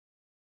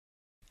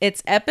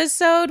It's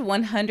episode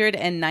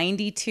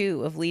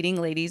 192 of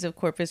Leading Ladies of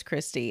Corpus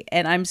Christi,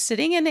 and I'm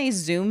sitting in a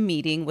Zoom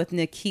meeting with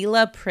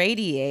Nikela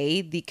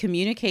Pradier, the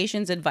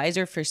communications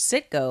advisor for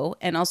Citgo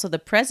and also the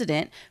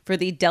president for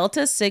the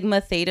Delta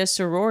Sigma Theta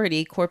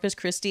Sorority Corpus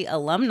Christi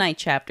Alumni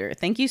chapter.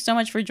 Thank you so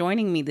much for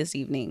joining me this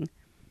evening.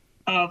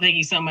 Oh, thank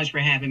you so much for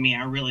having me.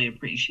 I really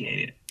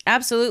appreciate it.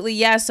 Absolutely.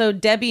 Yeah. So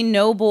Debbie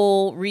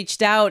Noble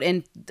reached out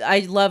and I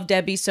love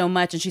Debbie so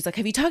much. And she's like,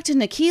 have you talked to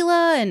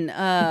Nikela? And,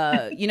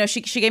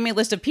 she gave me a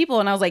list of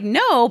people and I was like,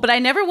 no, but I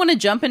never want to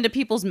jump into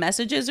people's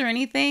messages or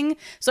anything.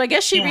 So I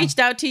guess she Yeah. reached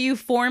out to you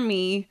for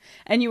me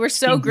and you were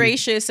so Mhm.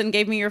 gracious and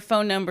gave me your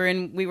phone number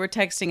and we were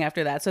texting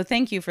after that. So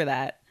thank you for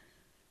that.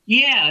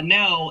 Yeah,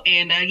 no.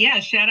 And yeah,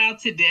 shout out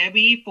to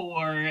Debbie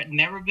for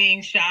never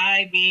being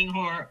shy, being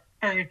her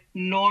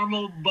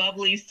normal,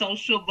 bubbly,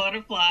 social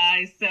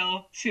butterfly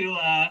self to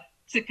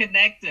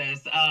connect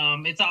us.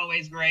 It's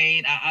always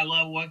great. I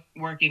love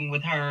working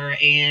with her,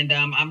 and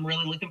I'm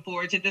really looking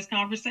forward to this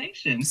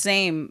conversation.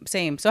 Same,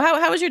 same. So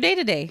how was your day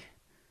today?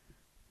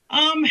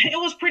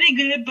 It was pretty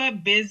good,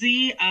 but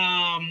busy.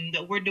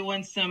 We're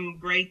doing some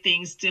great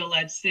things still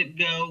at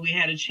Citgo. We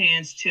had a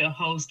chance to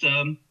host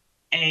a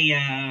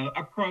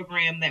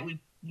program that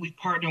we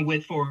partnered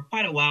with for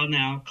quite a while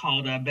now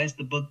called Best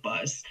the Book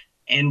Bus,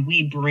 and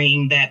we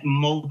bring that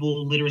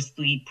mobile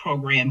literacy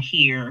program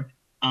here.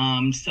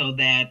 So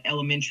that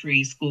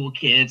elementary school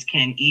kids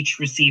can each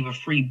receive a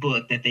free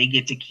book that they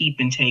get to keep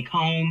and take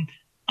home.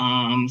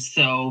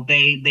 So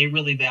they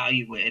really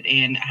value it.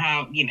 And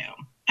how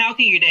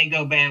can your day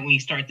go bad when you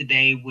start the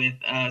day with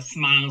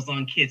smiles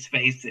on kids'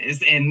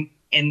 faces and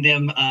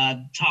them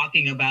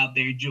talking about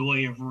their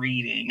joy of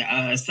reading?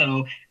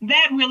 So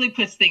that really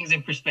puts things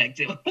in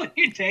perspective. When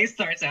your day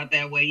starts out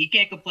that way, you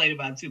can't complain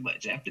about too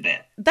much after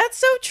that. That's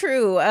so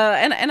true.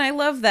 And I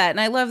love that. And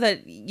I love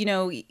that,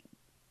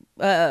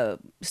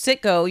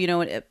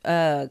 Citgo,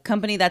 a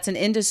company that's an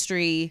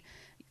industry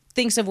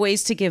thinks of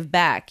ways to give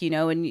back,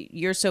 and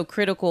you're so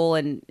critical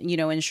and,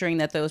 ensuring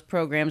that those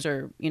programs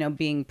are,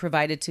 being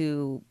provided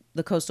to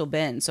the coastal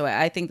bend. So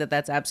I think that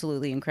that's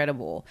absolutely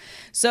incredible.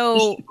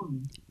 So,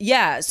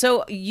 yeah.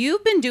 So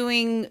you've been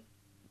doing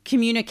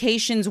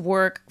communications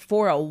work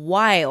for a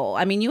while.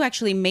 I mean, you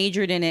actually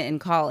majored in it in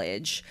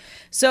college.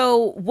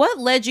 So, what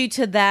led you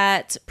to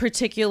that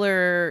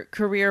particular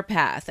career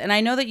path? And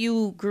I know that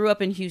you grew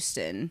up in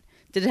Houston.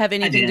 Did it have I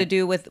anything to did.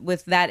 do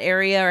with that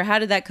area, or how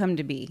did that come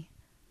to be?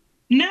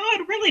 No,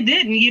 it really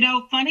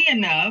didn't. Funny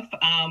enough,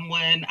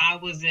 when I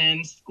was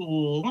in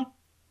school,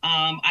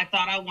 I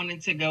thought I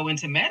wanted to go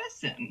into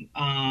medicine,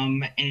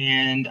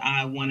 and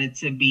I wanted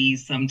to be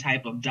some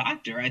type of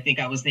doctor. I think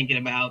I was thinking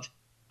about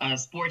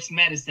sports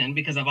medicine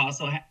because I've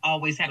also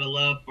always had a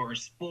love for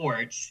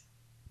sports.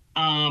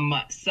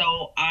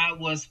 So I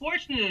was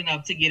fortunate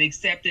enough to get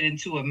accepted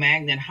into a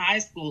magnet high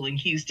school in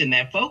Houston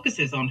that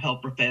focuses on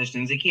health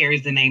professions. It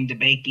carries the name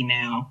DeBakey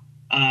now.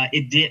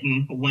 It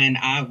didn't when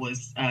I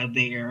was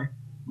there.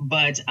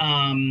 But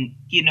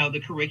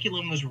the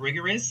curriculum was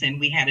rigorous, and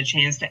we had a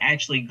chance to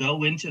actually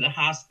go into the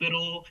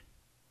hospital,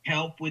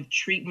 help with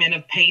treatment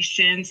of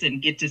patients,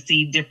 and get to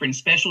see different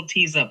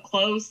specialties up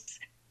close.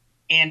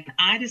 And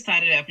I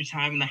decided after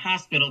time in the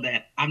hospital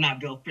that I'm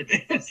not built for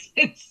this.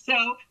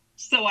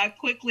 So I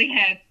quickly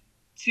had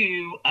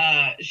to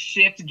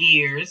shift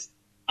gears.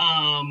 But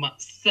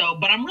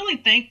I'm really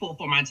thankful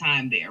for my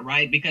time there,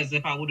 right? Because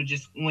if I would have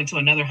just went to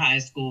another high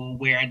school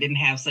where I didn't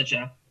have such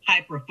a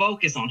hyper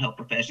focus on health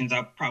professions,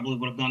 I probably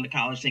would have gone to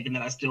college thinking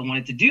that I still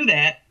wanted to do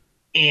that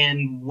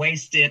and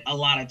wasted a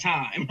lot of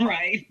time,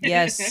 right?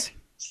 Yes.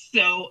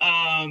 So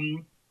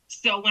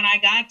when I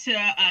got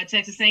to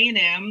Texas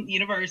A&M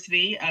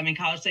University, in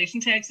College Station,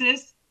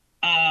 Texas,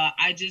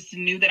 I just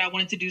knew that I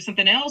wanted to do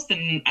something else,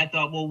 and I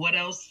thought, well, what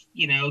else,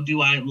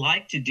 do I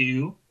like to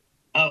do?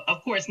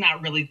 Of course,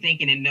 not really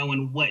thinking and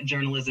knowing what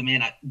journalism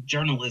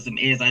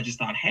is. I just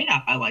thought, hey,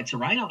 I like to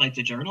write, I like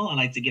to journal, I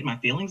like to get my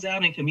feelings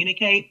out and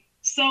communicate.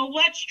 So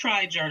let's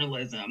try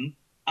journalism.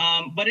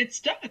 But it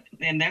stuck,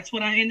 and that's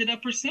what I ended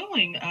up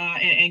pursuing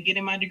and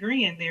getting my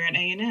degree in there at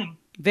A&M.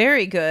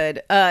 Very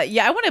good.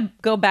 Yeah, I want to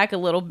go back a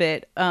little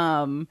bit.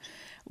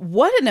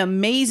 What an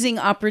amazing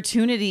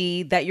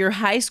opportunity that your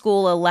high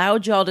school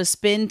allowed y'all to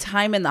spend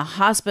time in the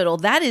hospital.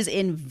 That is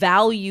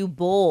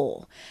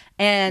invaluable.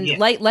 And Yeah.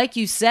 like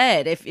you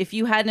said, if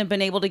you hadn't have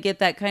been able to get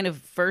that kind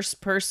of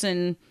first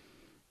person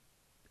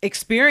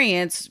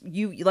experience,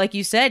 you like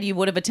you said, you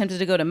would have attempted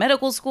to go to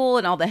medical school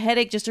and all the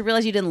headache just to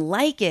realize you didn't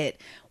like it.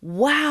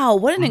 Wow,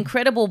 what an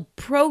incredible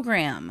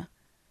program.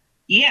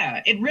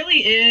 Yeah, it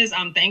really is.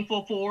 I'm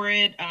thankful for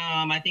it.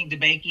 I think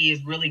DeBakey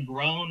is really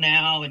grown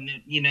now, and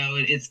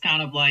it's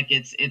kind of like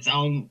its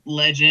own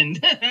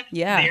legend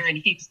Yeah. there in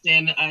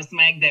Houston,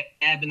 smack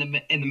dab in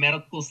the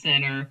medical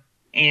center,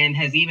 and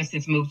has even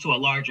since moved to a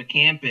larger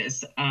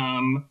campus.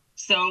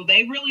 So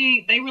they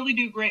really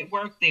do great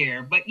work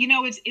there. But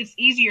it's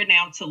easier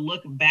now to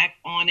look back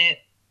on it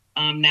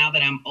now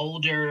that I'm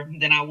older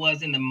than I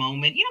was in the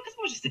moment, because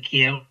I was just a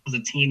kid. I was a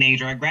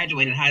teenager. I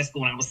graduated high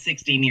school when I was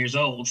 16 years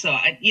old. So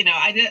I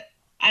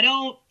I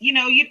don't, you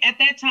at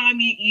that time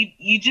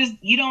you just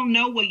you don't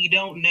know what you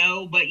don't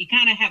know, but you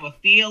kind of have a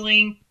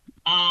feeling.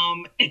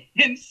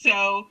 And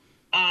so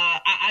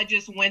I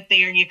just went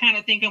there, and you're kind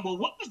of thinking, well,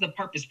 what was the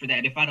purpose for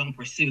that if I don't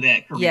pursue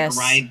that career, Yes.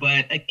 right?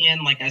 But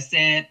again, like I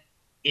said,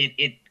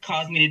 it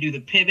caused me to do the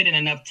pivot in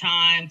enough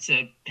time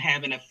to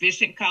have an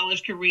efficient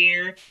college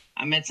career.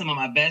 I met some of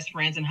my best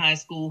friends in high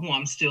school who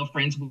I'm still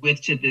friends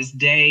with to this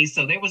day.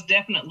 So there was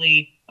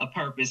definitely a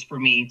purpose for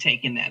me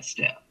taking that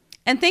step.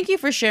 And thank you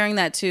for sharing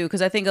that too,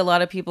 because I think a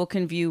lot of people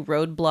can view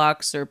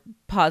roadblocks or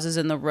pauses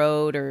in the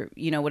road or,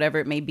 whatever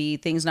it may be,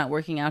 things not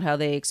working out how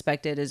they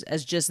expected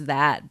as just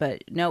that.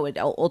 But no, it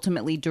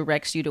ultimately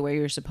directs you to where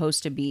you're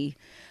supposed to be.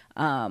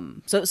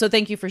 So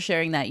thank you for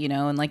sharing that,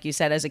 and like you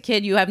said, as a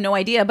kid, you have no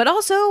idea, but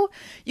also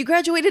you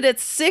graduated at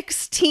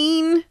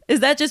 16. Is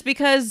that just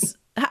because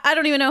I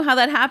don't even know how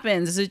that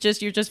happens? Is it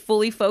just, you're just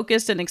fully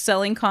focused and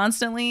excelling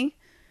constantly?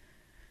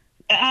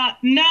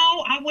 No,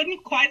 I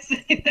wouldn't quite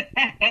say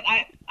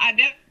that.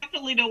 I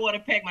definitely don't want to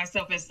peg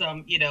myself as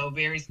some,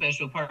 very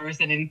special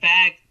person. In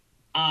fact,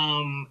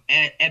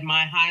 at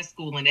my high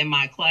school and in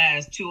my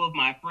class, two of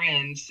my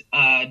friends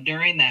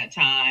during that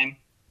time,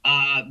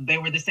 they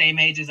were the same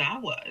age as I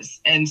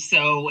was. And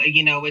so,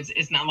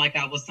 it's not like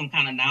I was some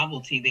kind of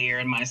novelty there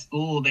in my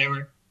school. There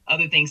were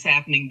other things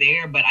happening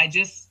there, but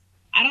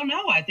I don't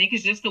know. I think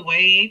it's just the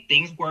way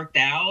things worked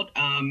out.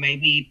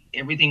 Maybe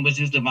everything was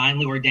just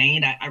divinely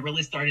ordained. I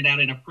really started out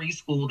in a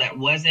preschool that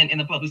wasn't in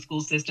the public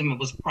school system. It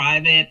was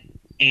private.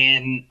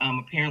 And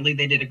apparently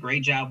they did a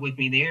great job with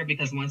me there,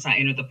 because once I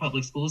entered the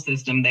public school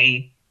system,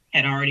 they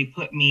had already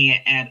put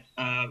me at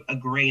a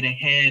grade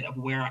ahead of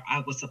where I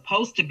was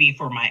supposed to be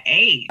for my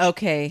age.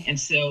 Okay. And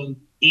so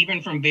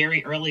even from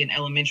very early in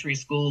elementary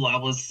school, I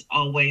was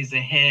always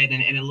ahead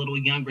and a little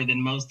younger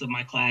than most of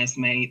my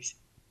classmates.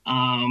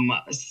 I'm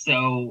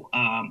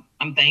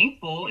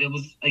thankful. It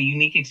was a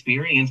unique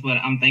experience, but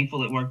I'm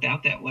thankful it worked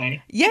out that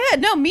way. Yeah,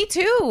 no, me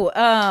too.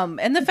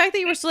 And the fact that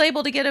you were still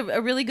able to get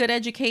a really good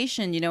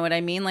education, you know what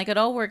I mean? Like, it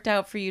all worked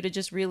out for you to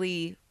just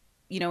really,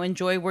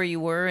 enjoy where you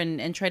were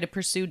and try to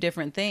pursue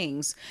different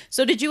things.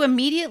 So did you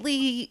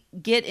immediately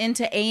get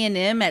into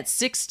A&M at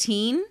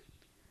 16?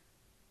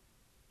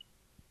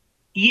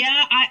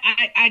 Yeah,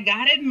 I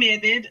got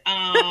admitted.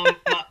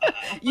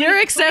 You're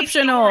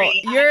exceptional.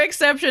 You're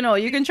exceptional.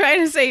 You can try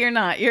to say you're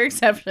not. You're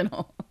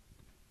exceptional.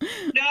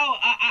 No,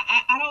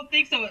 I don't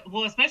think so.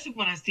 Well, especially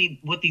when I see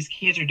what these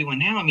kids are doing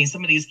now. I mean,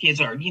 some of these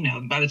kids are,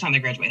 by the time they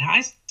graduate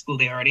high school,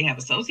 they already have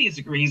associate's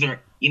degrees, or,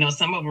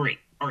 some of them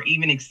are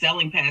even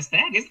excelling past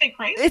that. Isn't that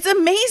crazy? It's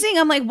amazing.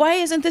 I'm like, why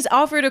isn't this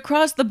offered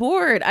across the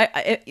board?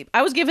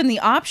 I was given the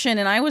option,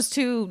 and I was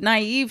too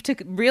naive to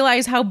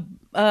realize how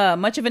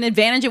much of an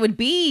advantage it would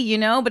be,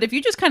 But if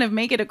you just kind of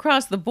make it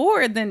across the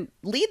board, then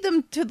lead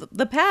them to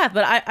the path.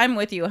 But I'm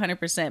with you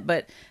 100%.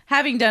 But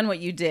having done what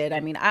you did, I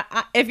mean,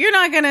 if you're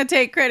not going to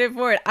take credit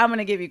for it, I'm going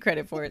to give you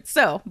credit for it.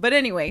 So, but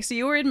anyway, so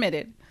you were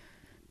admitted.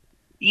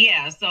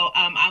 Yeah, so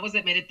I was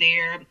admitted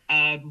there.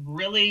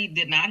 Really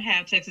did not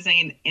have Texas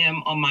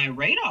A&M on my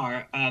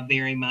radar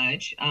very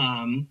much.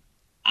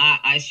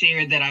 I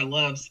shared that I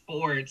love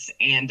sports,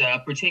 and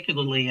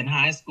particularly in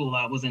high school,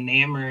 I was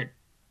enamored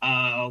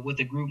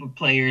with a group of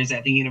players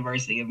at the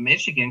University of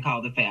Michigan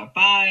called the Fab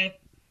Five.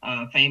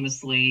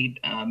 Famously,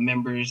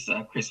 members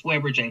Chris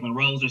Webber, Jalen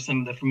Rose are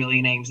some of the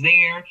familiar names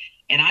there.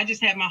 And I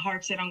just had my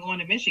heart set on going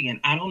to Michigan.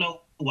 I don't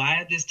know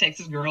why this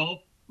Texas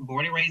girl,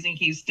 born and raised in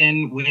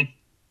Houston with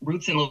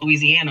roots in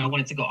Louisiana, I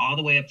wanted to go all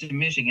the way up to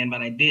Michigan,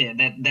 but I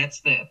did.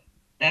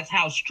 That's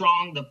how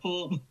strong the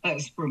pull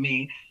was for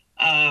me.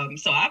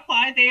 So I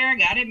applied there,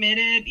 got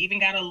admitted, even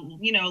got a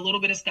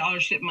little bit of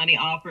scholarship money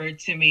offered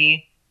to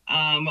me.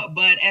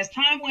 But as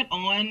time went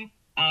on,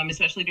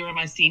 especially during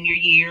my senior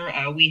year,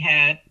 we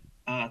had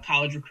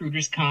college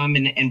recruiters come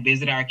and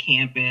visit our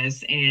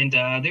campus, and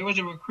there was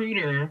a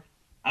recruiter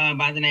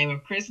by the name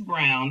of Chris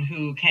Brown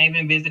who came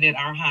and visited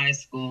our high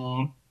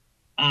school,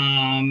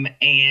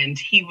 and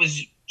he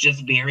was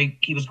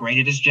he was great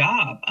at his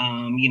job.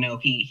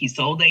 He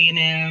sold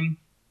A&M.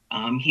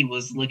 He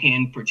was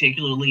looking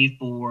particularly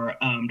for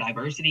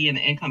diversity in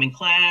the incoming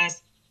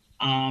class.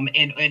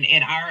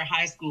 And our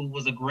high school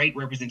was a great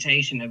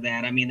representation of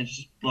that. I mean,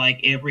 it's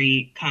like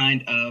every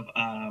kind of,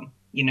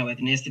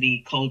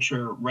 ethnicity,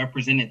 culture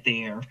represented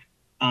there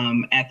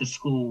at the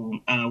school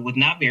with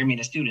not very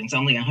many students,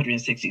 only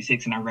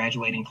 166 in our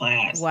graduating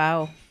class.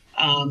 Wow.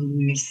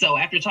 So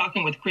after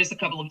talking with Chris a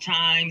couple of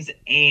times,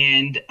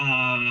 and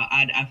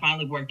I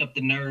finally worked up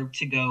the nerve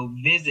to go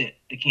visit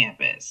the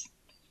campus.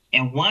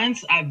 And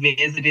once I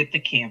visited the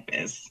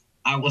campus,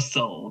 I was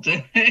sold.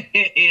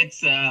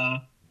 It's,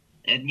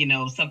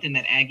 something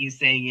that Aggies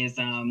say is,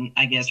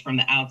 I guess, from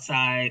the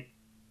outside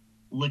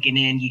looking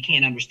in, you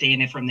can't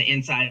understand it. From the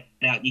inside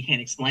out, you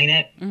can't explain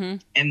it. Mm-hmm.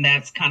 And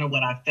that's kind of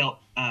what I felt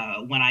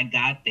when I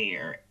got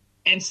there.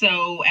 And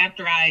so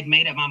after I had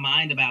made up my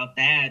mind about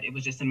that, it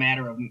was just a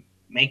matter of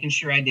making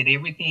sure I did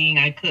everything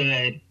I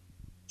could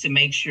to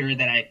make sure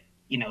that I,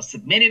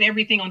 submitted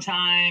everything on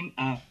time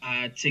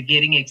to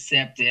getting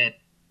accepted.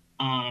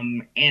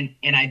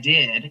 And I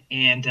did,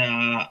 and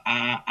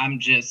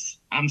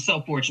I'm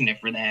so fortunate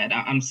for that.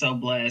 I'm so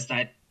blessed.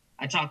 I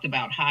talked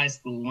about high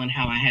school and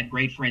how I had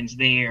great friends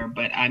there,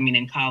 but I mean,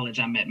 in college,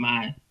 I met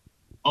my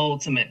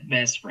ultimate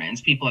best friends,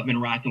 people I've been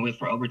rocking with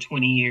for over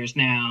 20 years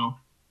now.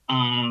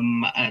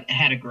 I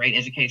had a great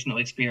educational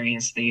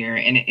experience there,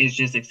 and it's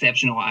just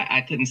exceptional.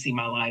 I couldn't see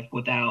my life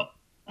without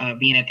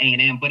being at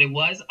A&M, but it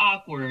was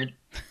awkward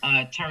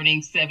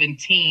turning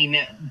 17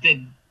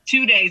 the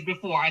 2 days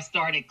before I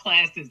started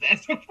classes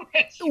as a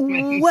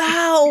freshman.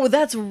 Wow,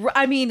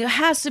 I mean, it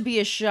has to be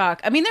a shock.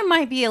 I mean, there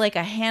might be like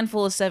a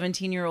handful of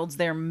 17-year-olds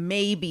there,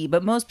 maybe,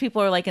 but most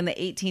people are like in the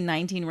 18,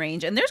 19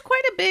 range. And there's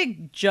quite a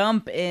big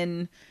jump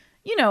in,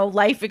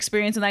 life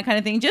experience and that kind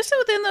of thing just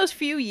within those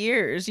few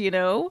years.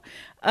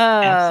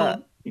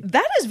 Absolutely.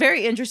 That is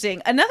very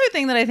interesting. Another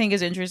thing that I think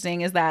is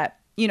interesting is that,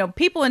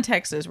 people in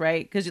Texas,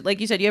 right? Because like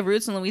you said, you have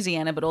roots in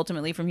Louisiana, but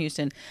ultimately from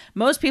Houston.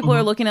 Most people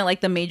are looking at like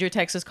the major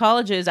Texas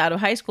colleges out of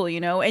high school,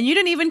 and you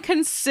didn't even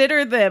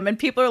consider them. And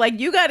people are like,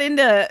 you got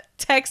into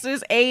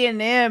Texas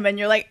A&M and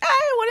you're like,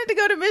 I wanted to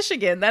go to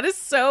Michigan. That is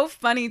so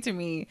funny to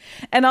me.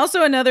 And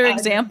also another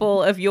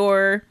example of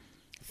your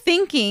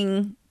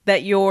thinking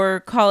that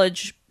your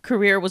college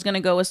career was going to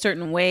go a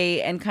certain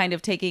way and kind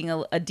of taking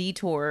a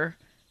detour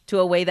to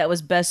a way that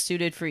was best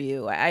suited for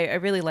you. I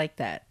really like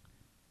that.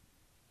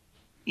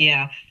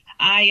 Yeah,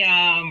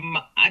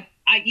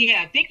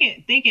 yeah,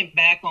 thinking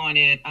back on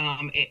it,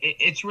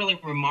 it's really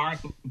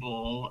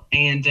remarkable,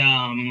 and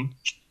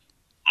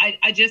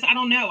I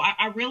don't know.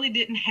 I really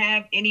didn't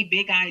have any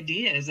big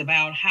ideas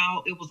about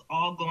how it was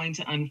all going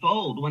to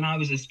unfold when I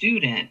was a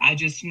student. I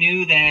just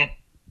knew that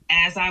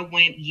as I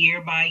went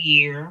year by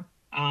year,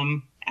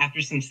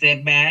 after some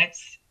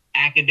setbacks,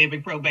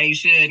 academic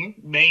probation,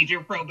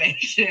 major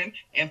probation,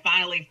 and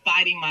finally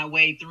fighting my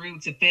way through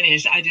to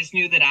finish, I just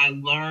knew that I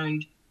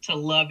learned to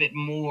love it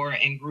more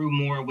and grew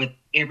more with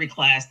every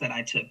class that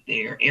I took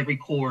there, every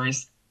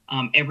course,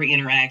 every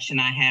interaction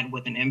I had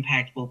with an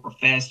impactful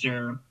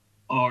professor,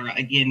 or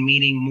again,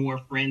 meeting more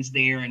friends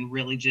there and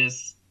really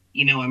just,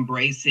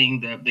 embracing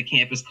the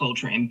campus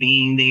culture and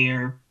being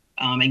there,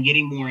 and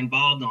getting more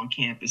involved on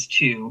campus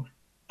too.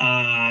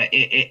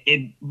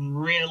 It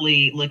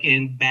really,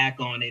 looking back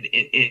on it,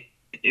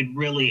 it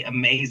really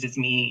amazes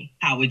me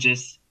how it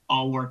just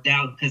all worked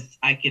out, because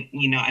I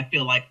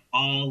feel like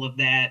all of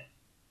that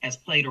has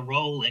played a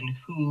role in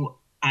who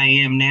I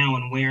am now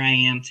and where I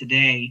am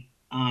today.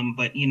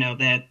 But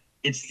that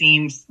it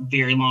seems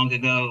very long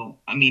ago.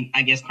 I mean,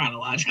 I guess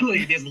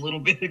chronologically it is a little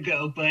bit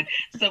ago, but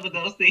some of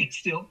those things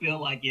still feel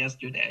like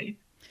yesterday.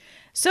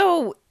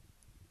 So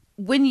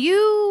when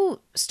you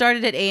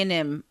started at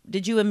A&M,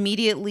 did you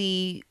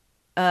immediately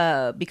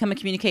become a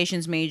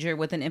communications major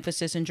with an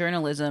emphasis in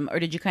journalism,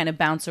 or did you kind of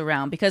bounce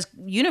around? Because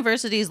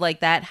universities like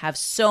that have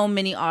so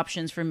many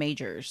options for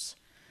majors.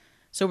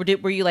 So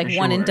were you like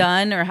one and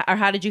done, or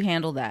how did you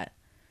handle that?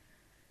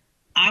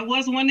 I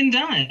was one and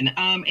done.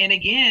 And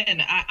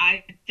again,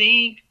 I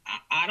think,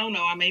 I don't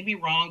know, I may be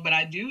wrong, but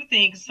I do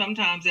think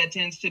sometimes that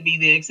tends to be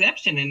the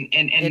exception and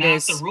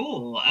not the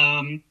rule.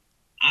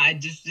 I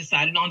just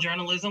decided on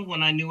journalism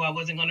when I knew I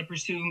wasn't going to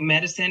pursue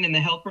medicine and the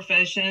health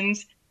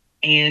professions.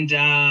 And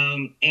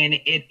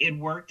it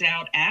worked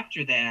out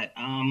after that.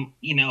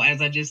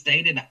 As I just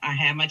stated, I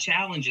had my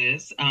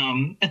challenges,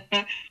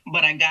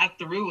 but I got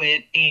through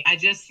it, and I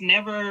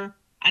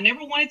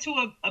never wanted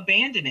to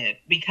abandon it,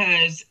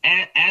 because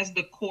as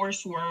the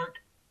coursework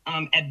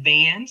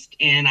advanced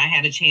and I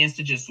had a chance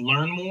to just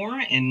learn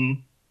more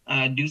and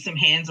do some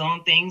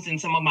hands-on things in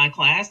some of my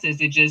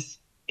classes,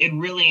 it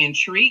really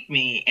intrigued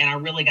me, and I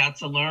really got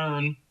to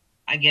learn,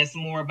 I guess,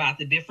 more about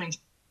the different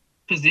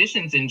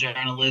positions in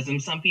journalism.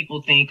 Some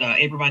people think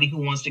everybody who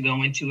wants to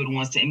go into it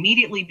wants to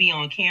immediately be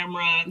on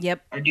camera,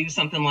 or do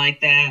something like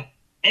that.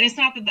 And it's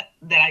not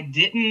that I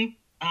didn't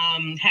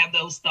have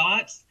those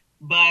thoughts,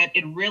 but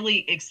it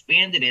really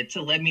expanded it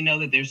to let me know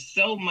that there's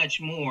so much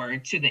more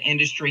to the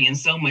industry and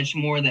so much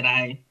more that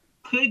I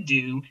could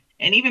do,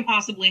 and even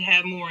possibly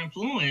have more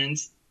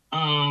influence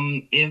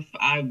if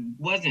I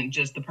wasn't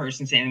just the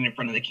person standing in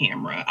front of the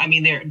camera. I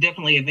mean, there are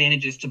definitely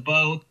advantages to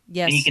both,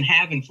 and you can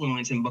have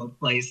influence in both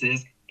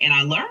places. And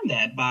I learned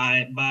that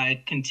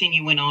by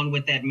continuing on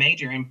with that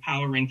major and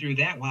powering through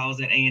that while I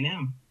was at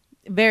A&M.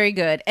 Very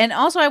good. And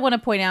also I want to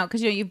point out,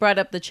 because you brought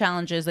up the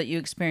challenges that you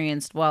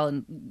experienced while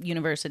in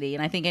university.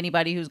 And I think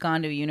anybody who's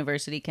gone to a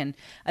university can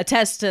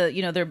attest to,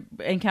 they're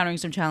encountering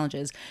some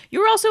challenges.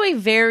 You were also a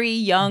very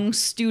young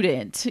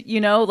student,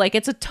 like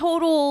it's a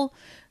total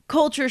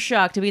culture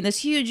shock to be in this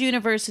huge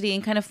university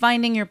and kind of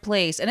finding your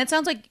place. And it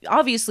sounds like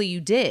obviously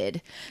you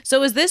did.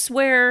 So is this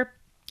where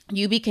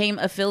you became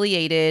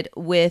affiliated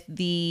with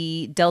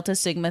the Delta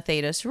Sigma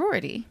Theta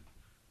Sorority?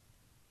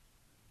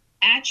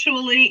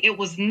 Actually, it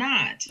was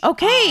not.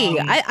 Okay.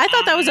 I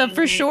thought that was a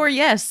for sure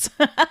yes.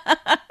 Yeah.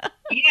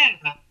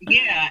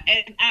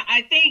 And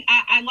I think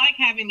I like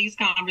having these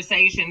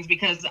conversations,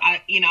 because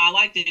I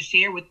like to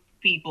share with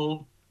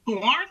people who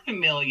aren't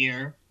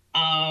familiar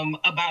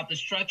about the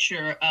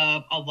structure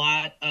of a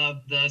lot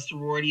of the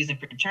sororities and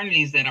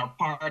fraternities that are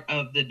part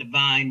of the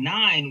Divine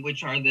Nine,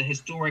 which are the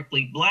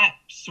historically Black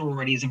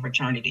sororities and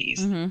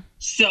fraternities. Mm-hmm.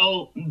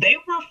 So they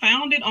were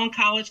founded on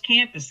college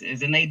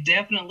campuses, and they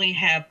definitely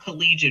have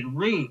collegiate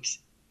roots.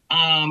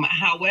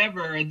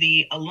 However,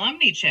 the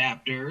alumni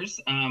chapters,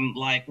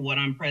 like what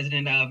I'm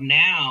president of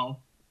now,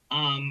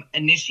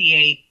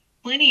 initiate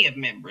plenty of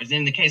members.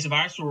 In the case of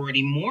our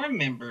sorority, more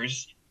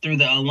members through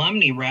the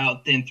alumni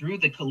route than through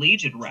the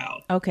collegiate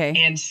route. Okay.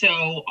 And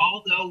so,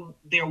 although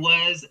there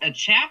was a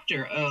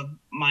chapter of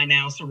my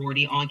now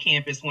sorority on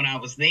campus when I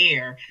was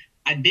there,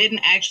 I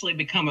didn't actually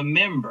become a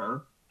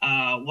member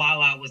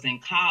while I was in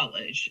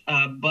college.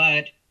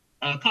 But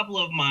a couple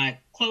of my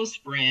close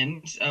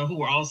friends, who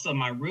were also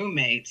my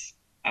roommates,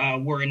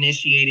 were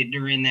initiated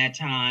during that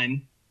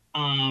time.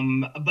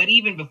 But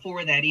even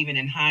before that, even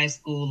in high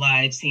school,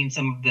 I had seen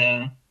some of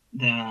the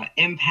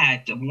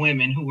impact of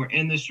women who were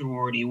in the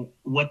sorority,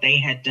 what they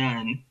had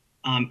done,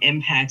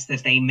 impacts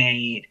that they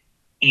made.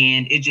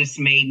 And it just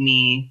made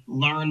me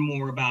learn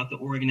more about the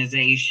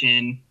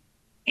organization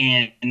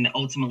and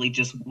ultimately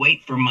just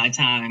wait for my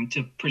time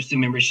to pursue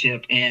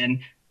membership. And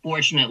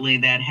fortunately,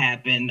 that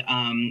happened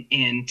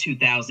in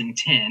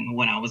 2010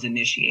 when I was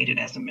initiated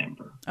as a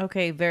member.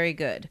 Okay, very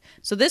good.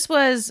 So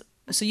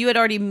so you had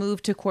already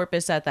moved to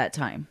Corpus at that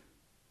time?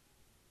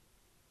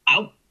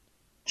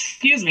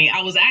 Excuse me,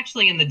 I was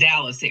actually in the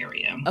Dallas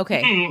area.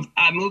 Okay.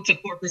 I moved to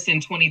Corpus in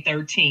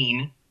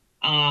 2013.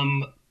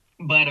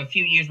 But a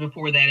few years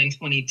before that, in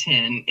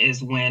 2010,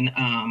 is when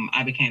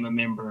I became a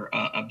member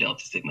of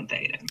Delta Sigma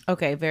Theta.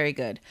 Okay, very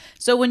good.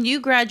 So when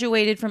you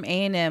graduated from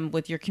A&M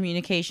with your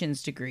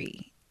communications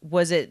degree,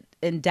 was it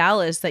in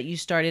Dallas that you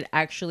started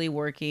actually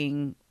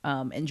working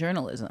in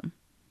journalism?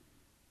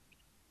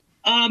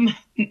 No.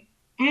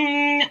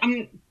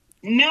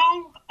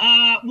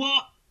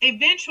 Well,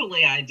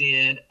 eventually I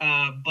did,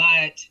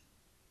 but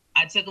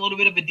I took a little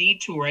bit of a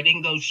detour. I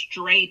didn't go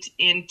straight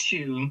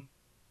into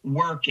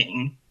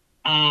working.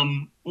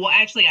 Well,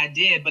 actually I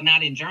did, but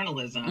not in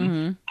journalism.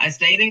 Mm-hmm. I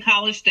stayed in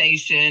College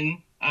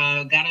Station,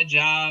 got a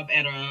job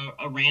at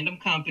a random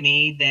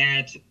company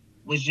that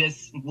was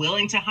just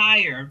willing to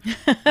hire,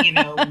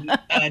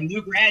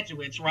 new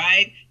graduates,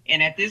 right?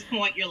 And at this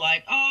point, you're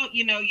like, oh,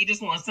 you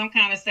just want some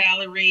kind of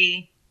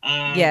salary.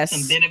 Yes.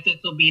 Some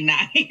benefits will be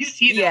nice,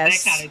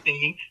 yes. that kind of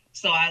thing.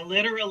 So I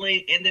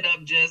literally ended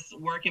up just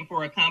working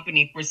for a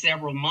company for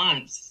several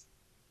months,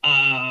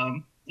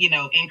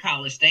 in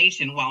College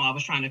Station while I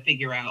was trying to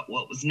figure out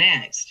what was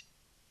next.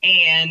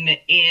 And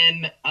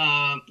in,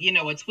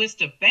 a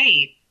twist of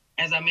fate,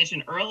 as I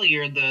mentioned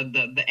earlier,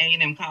 the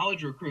A&M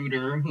college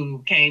recruiter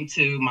who came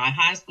to my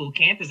high school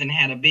campus and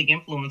had a big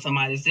influence on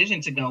my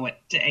decision to go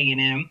to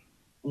A&M.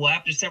 Well,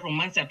 after several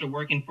months after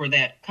working for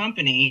that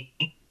company,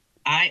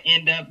 I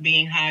end up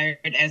being hired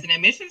as an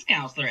admissions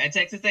counselor at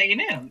Texas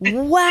A&M.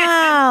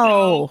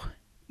 Wow.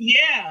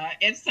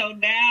 And so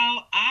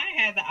now I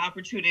had the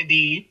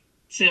opportunity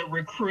to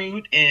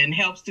recruit and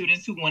help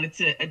students who wanted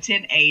to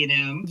attend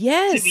A&M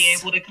yes. to be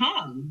able to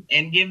come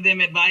and give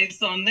them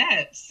advice on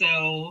that.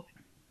 So,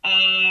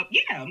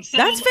 so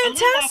that's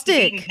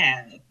fantastic.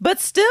 But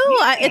still,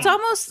 it's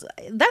almost,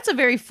 that's a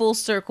very full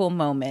circle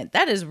moment.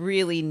 That is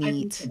really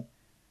neat.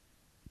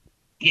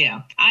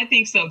 Yeah, I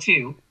think so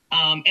too.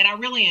 And I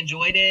really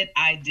enjoyed it.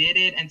 I did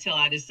it until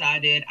I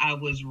decided I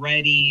was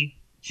ready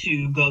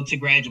to go to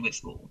graduate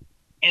school.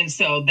 And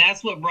so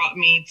that's what brought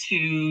me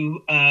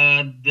to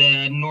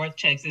the North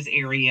Texas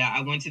area.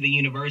 I went to the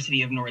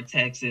University of North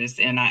Texas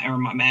and I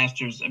earned my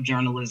master's of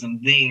journalism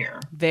there.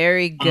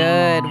 Very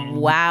good.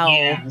 Wow.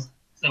 Yeah,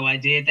 so I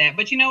did that.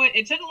 But,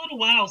 it took a little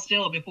while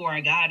still before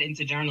I got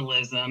into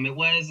journalism. It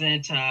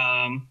wasn't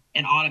an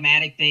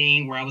automatic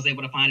thing where I was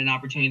able to find an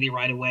opportunity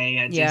right away.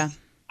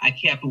 I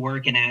kept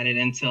working at it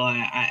until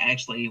I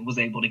actually was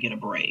able to get a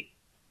break.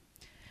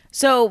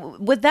 So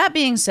with that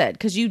being said,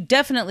 because you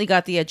definitely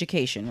got the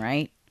education,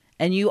 right?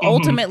 And you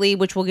ultimately,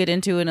 which we'll get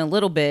into in a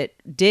little bit,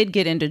 did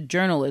get into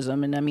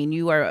journalism. And I mean,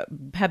 you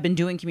have been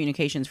doing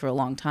communications for a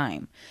long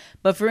time.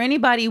 But for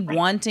anybody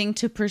wanting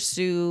to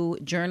pursue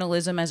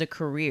journalism as a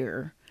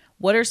career,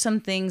 what are some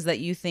things that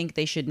you think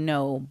they should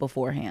know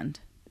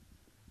beforehand?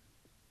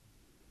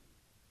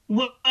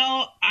 Well,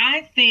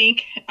 I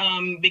think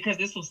because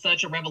this was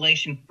such a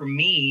revelation for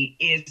me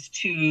is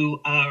to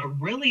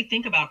really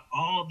think about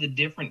all the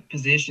different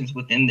positions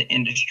within the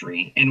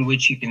industry in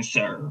which you can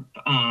serve.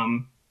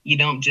 You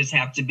don't just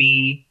have to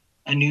be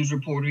a news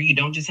reporter. You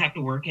don't just have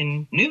to work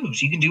in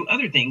news. You can do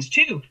other things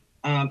too,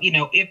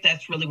 if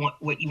that's really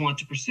what you want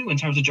to pursue in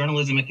terms of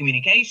journalism and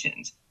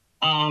communications.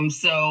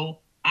 So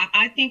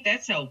I think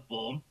that's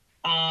helpful.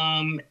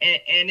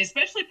 And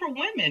especially for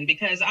women,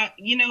 because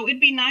it'd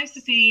be nice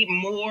to see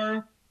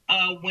more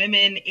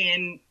women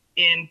in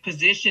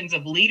positions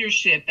of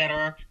leadership that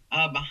are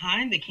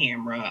behind the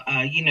camera.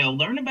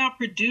 Learn about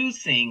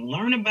producing,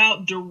 learn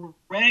about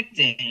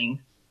directing.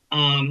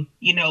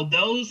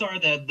 Those are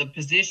the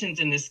positions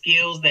and the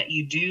skills that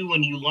you do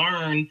when you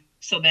learn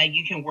so that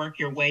you can work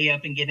your way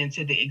up and get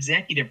into the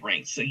executive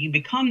ranks. So you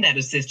become that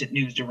assistant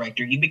news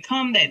director, you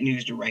become that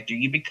news director,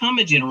 you become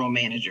a general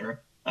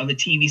manager of a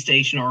TV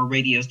station or a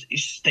radio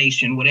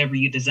station, whatever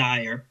you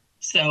desire.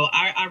 So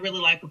I really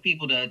like for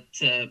people to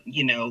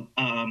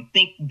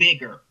think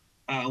bigger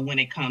when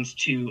it comes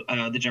to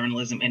the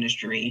journalism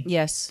industry.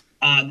 Yes.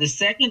 The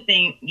second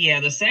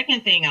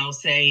thing I'll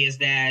say is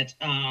that,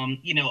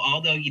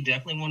 although you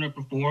definitely want to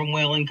perform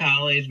well in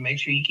college, make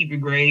sure you keep your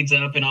grades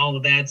up and all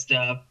of that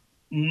stuff,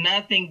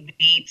 nothing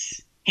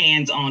beats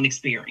hands-on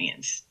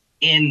experience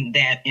in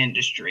that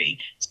industry.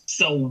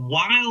 So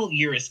while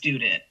you're a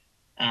student,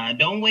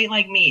 don't wait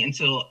like me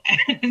until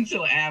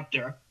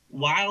after.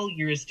 While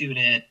you're a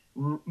student,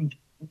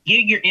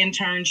 get your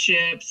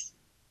internships,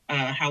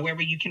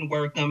 however you can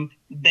work them.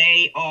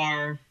 They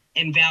are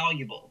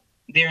invaluable.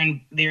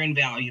 They're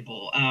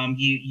invaluable.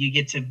 You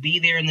get to be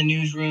there in the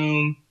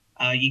newsroom.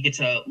 You get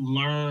to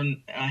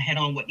learn head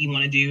on what you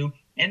want to do.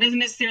 And it doesn't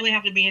necessarily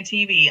have to be in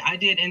TV. I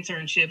did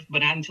internships, but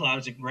not until I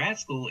was in grad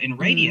school in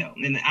radio.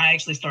 And I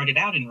actually started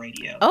out in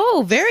radio.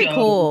 Oh, very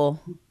cool.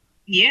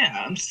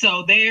 Yeah.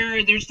 So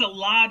there's a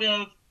lot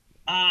of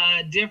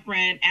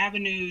different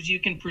avenues you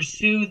can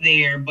pursue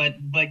there.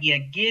 But yeah,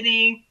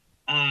 getting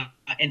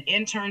an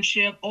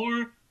internship,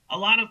 or a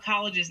lot of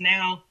colleges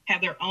now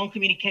have their own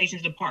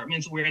communications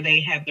departments where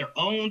they have their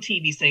own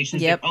TV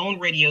stations, their own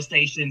radio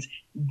stations.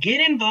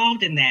 Get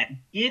involved in that.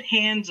 Get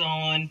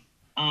hands-on,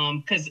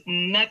 because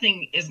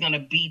nothing is going to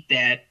beat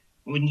that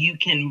when you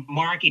can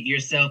market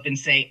yourself and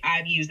say,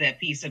 I've used that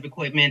piece of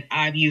equipment,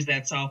 I've used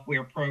that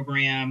software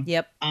program.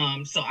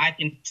 So I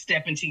can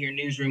step into your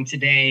newsroom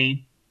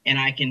today and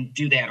I can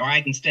do that, or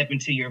I can step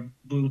into your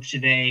booth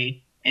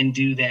today and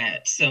do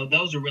that. So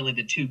those are really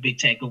the two big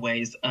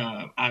takeaways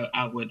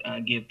I would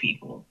give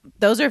people.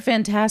 Those are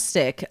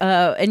fantastic.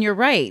 And you're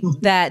right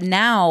that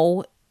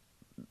now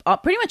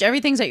pretty much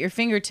everything's at your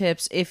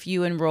fingertips if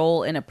you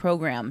enroll in a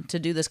program to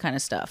do this kind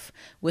of stuff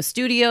with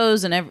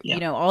studios and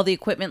all the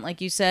equipment,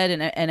 like you said,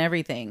 and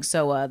everything.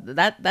 So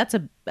that's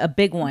a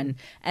big one,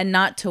 and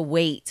not to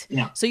wait.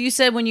 So you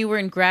said when you were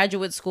in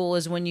graduate school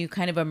is when you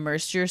kind of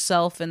immersed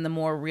yourself in the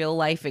more real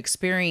life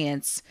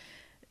experience.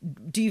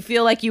 Do you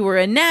feel like you were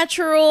a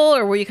natural,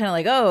 or were you kind of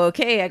like, oh,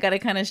 okay, I got to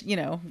kind of,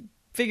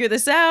 figure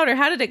this out, or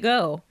how did it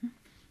go?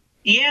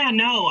 Yeah,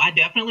 no, I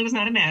definitely was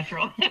not a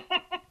natural.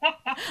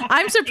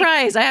 I'm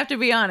surprised, I have to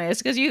be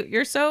honest, because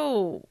you're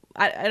so,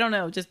 I don't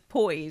know, just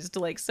poised,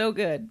 like so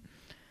good.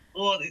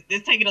 Well,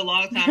 it's taken a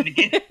long time to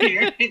get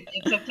here, and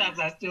sometimes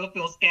I still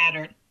feel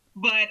scattered.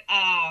 But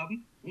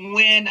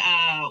when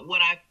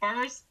I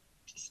first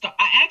started,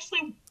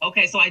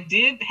 so I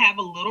did have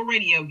a little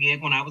radio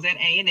gig when I was at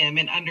A&M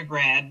in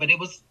undergrad, but it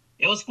was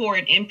for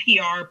an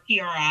NPR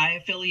PRI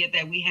affiliate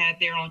that we had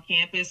there on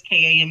campus,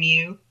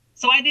 KAMU.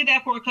 So I did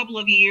that for a couple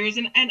of years,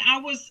 and I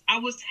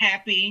was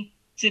happy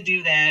to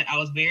do that. I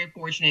was very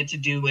fortunate to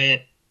do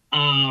it,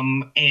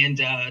 and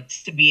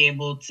to be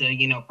able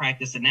to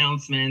practice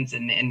announcements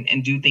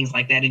and do things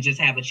like that, and just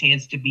have a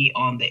chance to be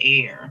on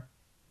the air.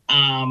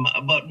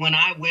 But when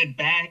I went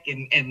back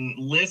and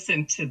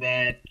listened to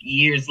that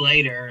years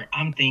later,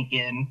 I'm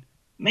thinking,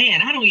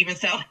 man, I don't even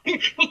sound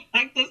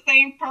like the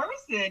same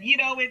person.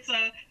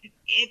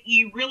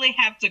 You really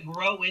have to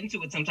grow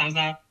into it sometimes.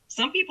 Now,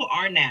 some people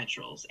are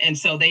naturals, and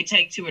so they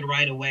take to it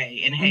right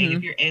away. And hey,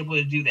 if you're able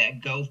to do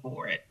that, go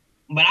for it.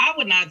 But I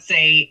would not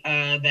say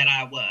that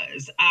I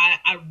was.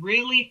 I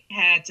really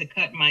had to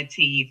cut my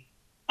teeth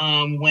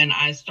when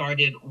I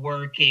started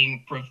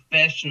working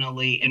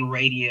professionally in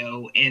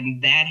radio,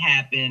 and that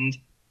happened.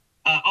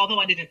 Although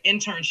I did an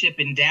internship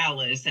in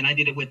Dallas, and I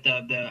did it with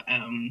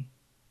the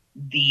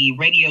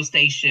radio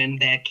station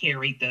that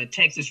carried the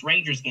Texas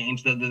Rangers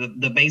games,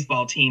 the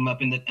baseball team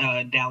up in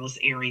the Dallas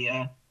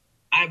area.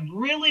 I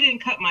really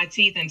didn't cut my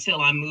teeth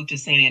until I moved to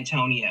San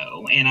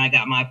Antonio, and I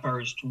got my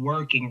first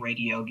working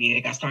radio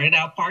gig. I started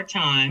out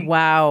part-time.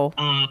 Wow.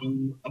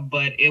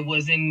 But it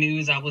was in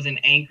news. I was an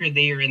anchor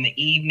there in the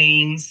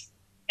evenings,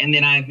 and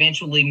then I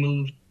eventually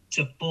moved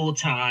to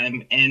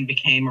full-time and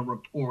became a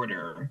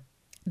reporter.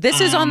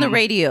 This is on the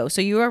radio,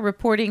 so you are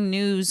reporting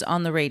news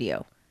on the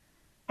radio.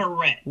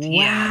 Correct. Wow. Yeah,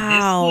 this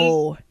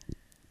was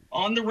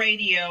on the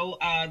radio.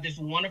 There's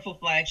a wonderful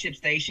flagship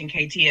station,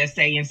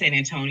 KTSA in San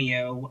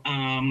Antonio,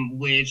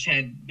 which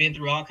had been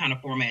through all kind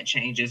of format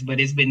changes, but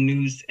it's been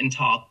news and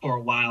talk for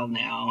a while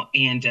now.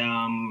 And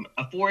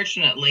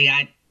unfortunately,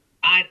 I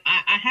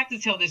have to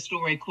tell this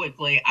story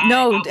quickly.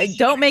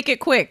 Don't make it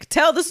quick.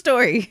 Tell the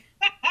story.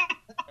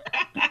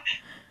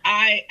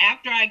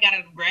 After I got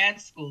out of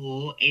grad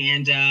school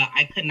and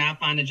I could not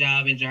find a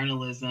job in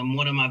journalism,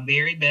 one of my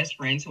very best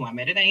friends who I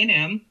met at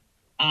A&M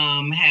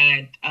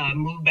had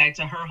moved back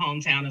to her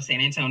hometown of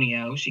San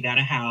Antonio. She got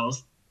a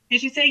house, and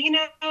she said,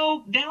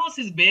 Dallas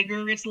is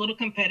bigger. It's a little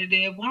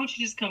competitive. Why don't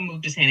you just come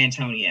move to San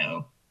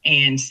Antonio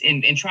and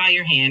try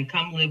your hand?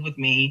 Come live with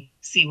me.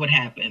 See what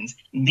happens.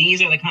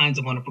 These are the kinds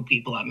of wonderful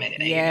people I met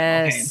at A&M.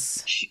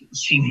 Yes. Okay?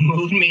 She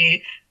moved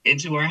me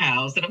into her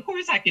house. And of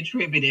course I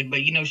contributed,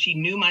 but she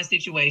knew my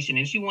situation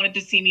and she wanted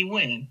to see me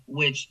win,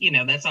 which,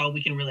 that's all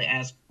we can really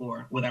ask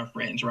for with our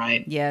friends,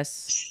 right?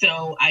 Yes.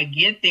 So I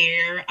get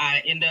there,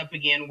 I end up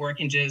again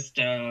working just,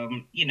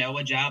 a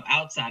job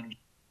outside of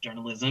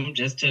journalism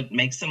just to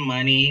make some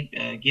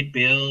money, get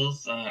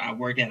bills. I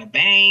worked at a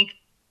bank.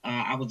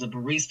 I was a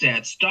barista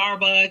at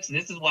Starbucks.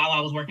 This is while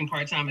I was working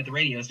part-time at the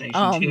radio station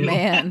Oh, too.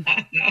 man.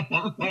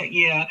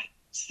 Yeah.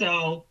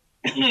 So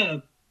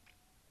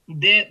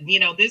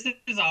this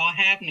is all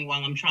happening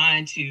while I'm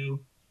trying to,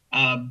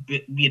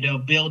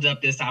 build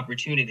up this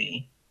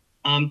opportunity.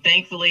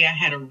 Thankfully, I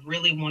had a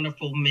really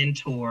wonderful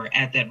mentor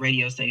at that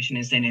radio station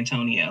in San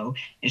Antonio,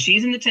 and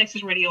she's in the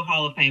Texas Radio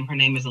Hall of Fame. Her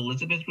name is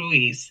Elizabeth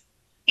Ruiz,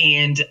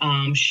 and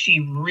she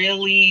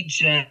really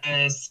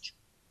just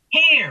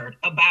cared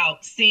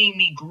about seeing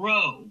me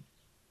grow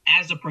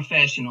as a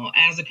professional,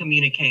 as a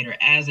communicator,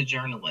 as a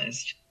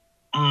journalist.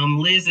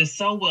 Liz is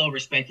so well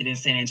respected in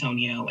San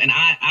Antonio, and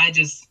I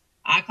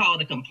call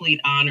it a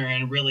complete honor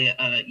and really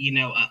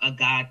a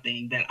God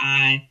thing that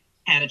I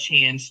had a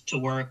chance to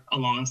work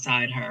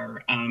alongside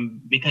her,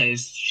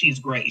 because she's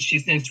great.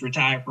 She's since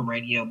retired from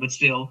radio, but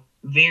still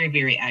very,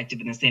 very active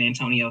in the San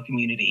Antonio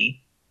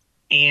community.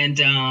 And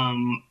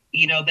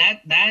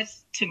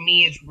that's to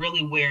me is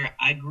really where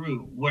I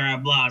grew, where I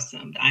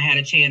blossomed. I had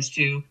a chance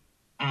to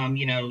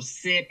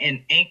sit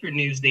and anchor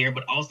news there,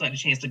 but also had a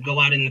chance to go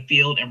out in the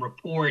field and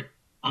report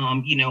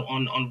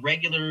on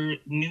regular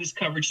news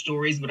coverage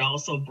stories, but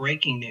also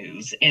breaking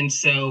news. And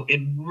so it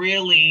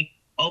really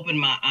opened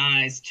my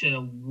eyes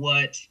to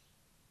what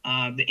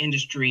the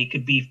industry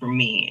could be for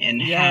me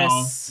and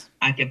how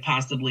I could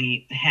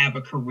possibly have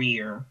a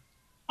career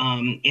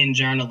in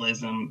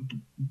journalism.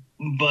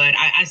 But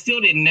I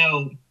still didn't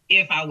know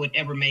if I would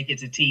ever make it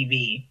to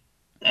TV.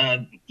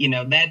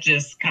 That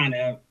just kind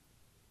of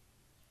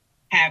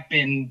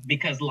happened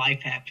because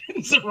life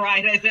happens,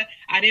 right?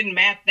 I didn't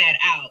map that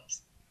out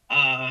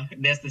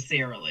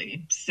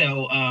necessarily.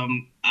 So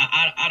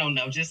I don't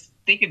know. Just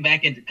thinking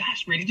back and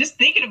gosh, really, just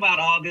thinking about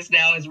all this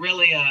now is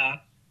really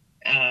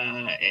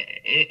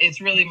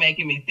it's really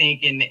making me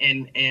think and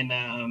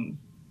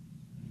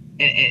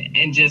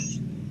just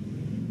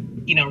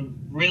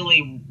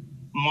really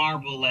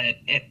marvel at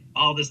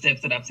all the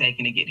steps that I've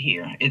taken to get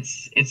here.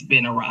 It's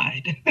been a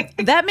ride.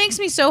 That makes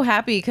me so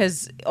happy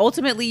because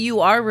ultimately you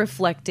are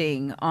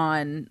reflecting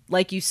on,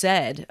 like you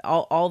said,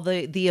 all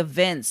the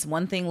events.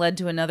 One thing led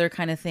to another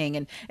kind of thing.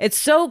 And it's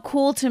so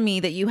cool to me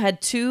that you had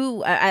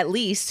two, at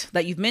least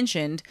that you've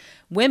mentioned,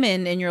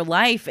 women in your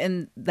life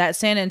in that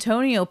San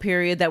Antonio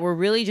period that were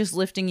really just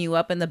lifting you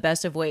up in the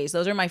best of ways.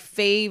 Those are my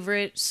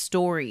favorite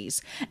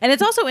stories. And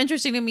it's also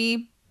interesting to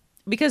me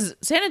because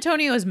San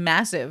Antonio is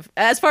massive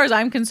as far as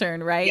I'm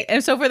concerned, right?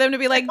 And so for them to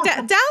be like,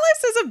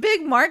 Dallas is a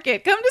big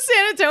market. Come to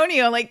San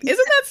Antonio. Like, isn't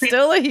that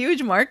still a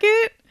huge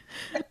market?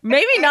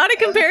 Maybe not in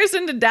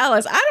comparison to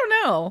Dallas. I don't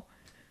know.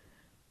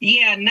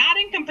 Yeah, not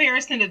in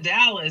comparison to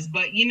Dallas,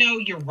 but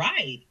you're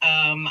right.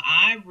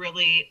 I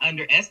really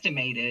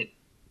underestimated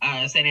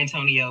San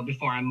Antonio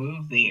before I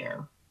moved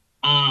there.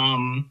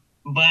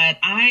 But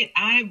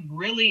I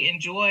really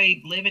enjoyed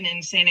living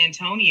in San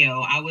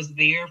Antonio. I was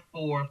there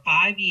for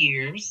 5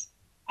 years.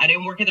 I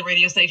didn't work at the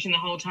radio station the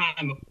whole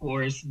time, of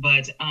course,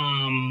 but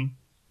yeah,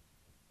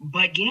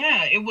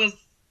 it was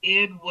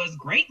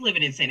great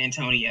living in San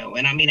Antonio.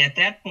 And I mean, at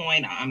that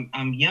point,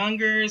 I'm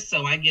younger,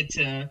 so I get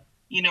to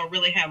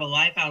really have a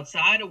life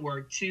outside of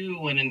work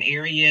too, in an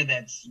area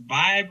that's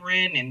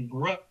vibrant and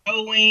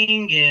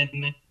growing,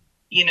 and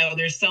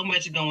there's so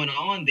much going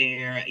on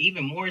there,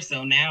 even more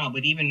so now,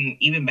 but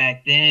even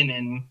back then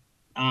in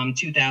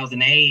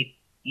 2008,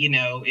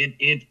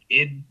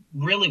 it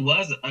really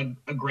was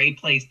a great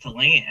place to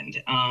land.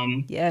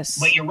 Yes.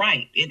 But you're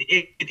right.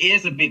 It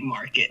is a big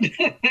market.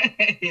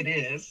 It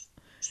is.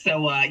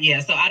 So,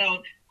 so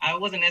I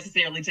wasn't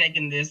necessarily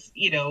taking this,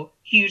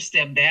 huge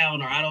step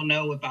down, or I don't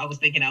know if I was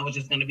thinking I was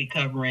just going to be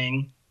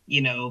covering,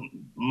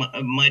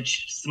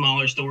 much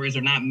smaller stories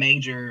or not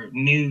major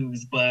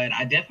news, but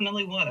I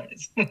definitely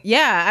was.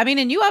 Yeah. I mean,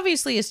 and you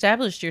obviously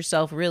established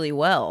yourself really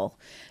well.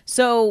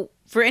 So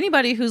for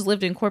anybody who's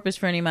lived in Corpus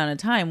for any amount of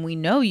time, we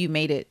know you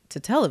made it to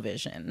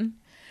television.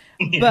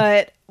 Yeah.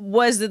 But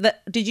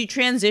did you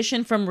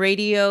transition from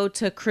radio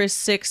to Chris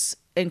 6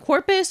 in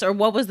Corpus, or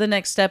what was the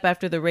next step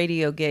after the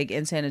radio gig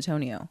in San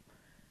Antonio?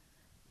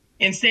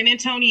 In San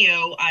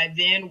Antonio, I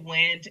then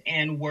went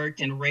and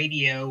worked in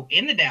radio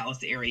in the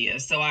Dallas area.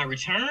 So I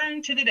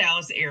returned to the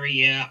Dallas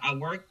area. I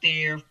worked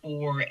there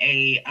for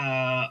a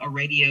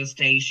radio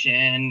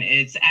station.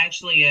 It's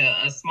actually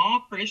a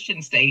small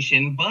Christian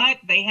station, but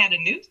they had a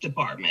news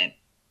department,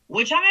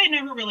 which I had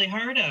never really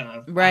heard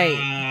of.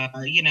 Right.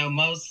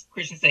 Most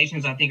Christian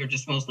stations, I think, are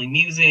just mostly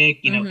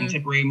music,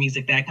 contemporary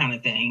music, that kind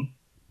of thing.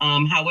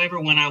 However,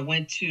 when I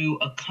went to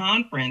a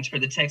conference for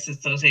the Texas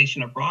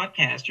Association of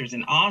Broadcasters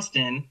in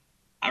Austin,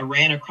 I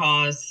ran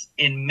across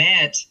and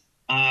met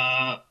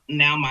now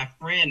my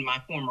friend,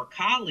 my former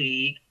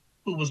colleague,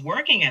 who was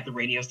working at the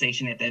radio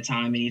station at that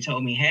time. And he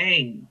told me,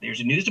 hey, there's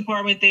a news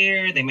department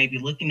there. They may be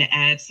looking to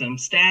add some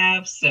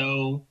staff.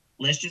 So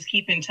let's just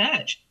keep in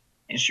touch.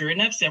 And sure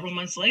enough, several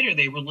months later,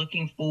 they were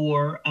looking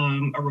for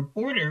a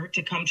reporter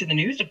to come to the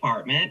news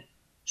department.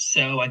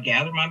 So I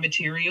gathered my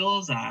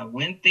materials, I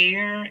went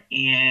there,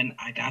 and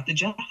I got the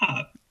job.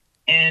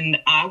 And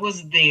I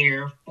was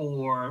there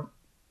for,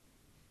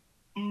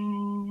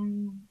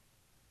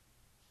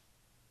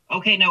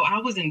 I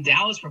was in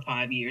Dallas for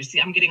 5 years. See,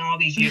 I'm getting all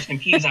these years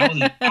confused. I was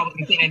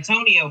in San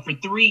Antonio for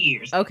 3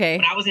 years. Okay.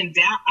 But I was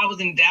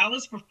in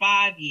Dallas for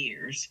 5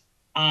 years.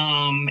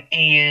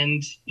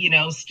 And,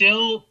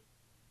 still,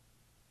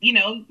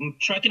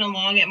 trucking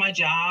along at my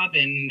job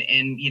and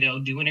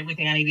doing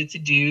everything I needed to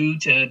do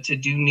to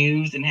do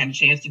news, and had a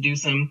chance to do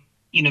some,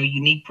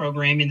 unique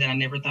programming that I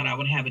never thought I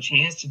would have a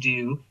chance to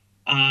do.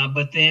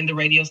 But then the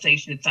radio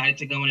station decided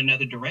to go in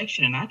another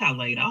direction, and I got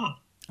laid off.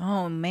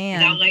 Oh,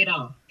 man. I got laid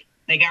off.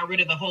 They got rid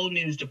of the whole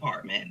news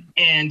department.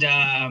 And,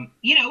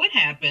 it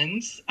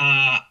happens.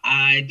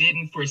 I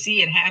didn't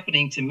foresee it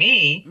happening to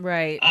me.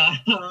 Right.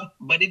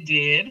 But it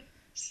did.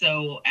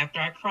 So after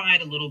I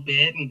cried a little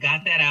bit and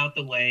got that out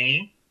the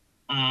way,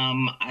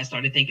 I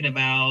started thinking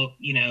about,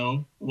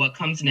 what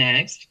comes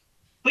next.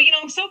 But,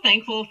 I'm so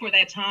thankful for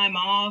that time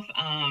off.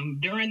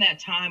 During that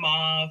time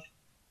off,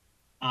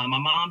 my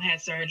mom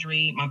had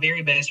surgery. My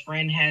very best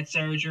friend had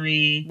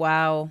surgery.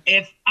 Wow.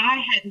 If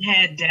I hadn't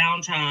had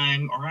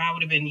downtime, or I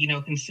would have been,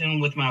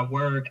 consumed with my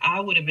work, I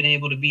would have been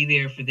able to be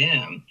there for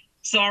them.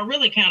 So I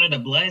really counted a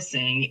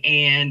blessing.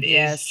 And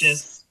Yes. It's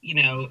just,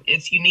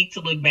 it's unique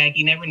to look back.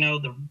 You never know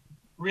the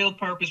real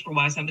purpose for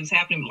why something's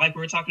happening. Like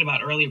we were talking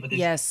about earlier, but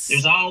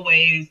there's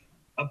always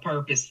a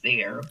purpose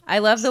there. I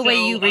love the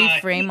way you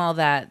reframe all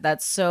that.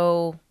 That's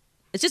so...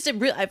 It's just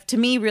to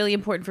me, really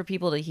important for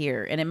people to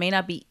hear. And it may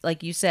not be,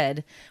 like you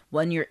said,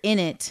 when you're in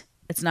it,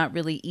 it's not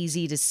really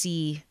easy to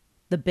see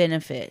the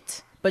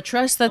benefit. But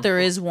trust that there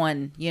is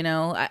one,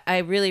 I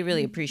really,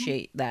 really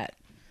appreciate that.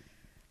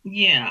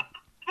 Yeah,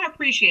 I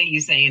appreciate you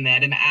saying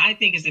that. And I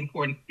think it's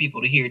important for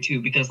people to hear, too,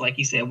 because like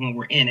you said, when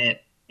we're in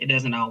it, it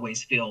doesn't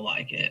always feel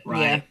like it, right?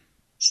 Yeah.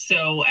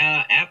 So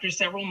after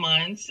several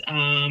months,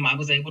 I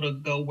was able to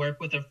go work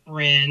with a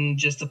friend,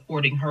 just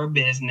supporting her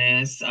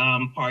business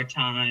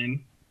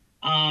part-time.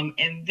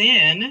 And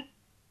then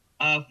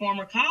a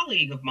former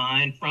colleague of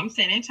mine from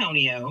San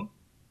Antonio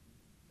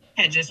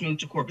had just moved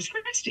to Corpus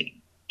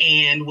Christi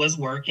and was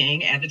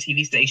working at the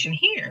TV station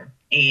here.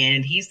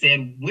 And he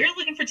said, we're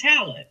looking for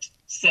talent.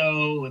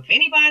 So if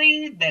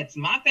anybody that's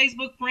my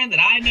Facebook friend that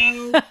I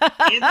know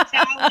is a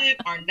talent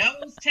or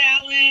knows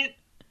talent,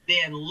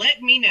 then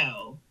let me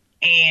know.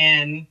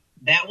 And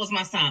that was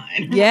my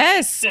sign.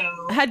 Yes. So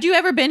had you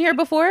ever been here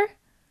before?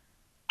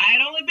 I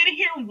had only been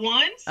here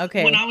once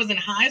when I was in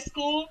high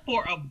school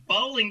for a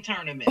bowling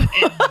tournament. And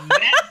that's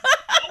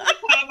the only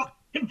time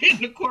I've been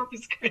to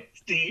Corpus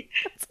Christi.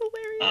 That's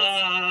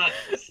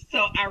hilarious.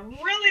 So I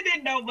really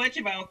didn't know much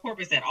about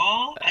Corpus at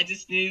all. I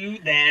just knew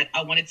that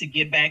I wanted to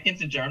get back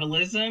into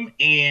journalism.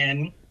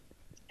 And,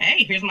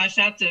 hey, here's my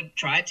shot to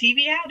try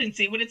TV out and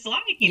see what it's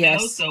like, you know?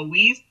 So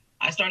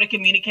I started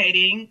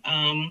communicating,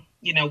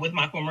 with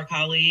my former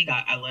colleague.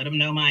 I let him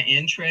know my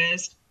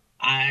interest.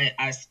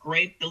 I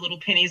scraped the little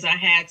pennies I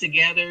had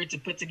together to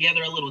put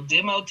together a little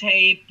demo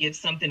tape, get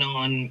something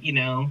on,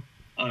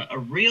 a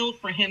reel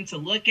for him to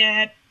look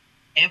at.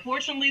 And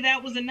fortunately,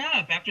 that was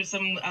enough. After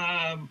some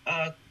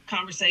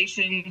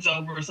conversations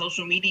over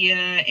social media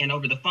and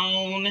over the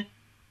phone,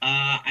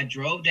 I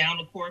drove down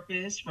to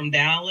Corpus from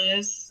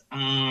Dallas,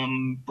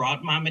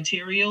 brought my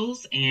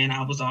materials, and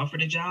I was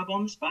offered a job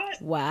on the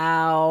spot.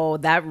 Wow,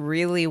 that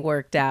really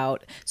worked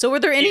out. So were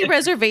there any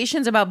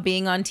reservations about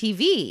being on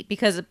TV?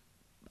 Because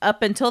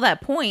up until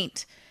that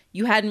point,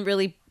 you hadn't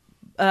really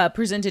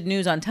presented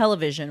news on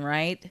television,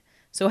 right?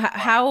 So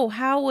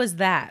how was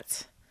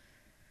that?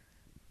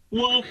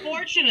 Well,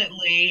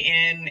 fortunately,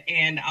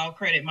 and I'll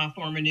credit my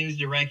former news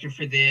director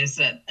for this,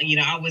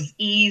 I was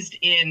eased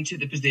into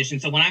the position.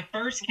 So when I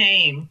first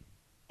came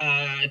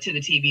to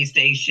the TV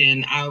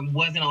station, I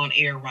wasn't on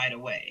air right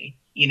away.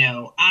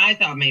 I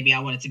thought maybe I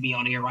wanted to be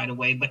on air right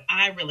away, but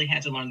I really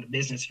had to learn the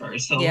business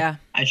first. So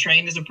I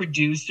trained as a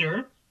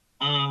producer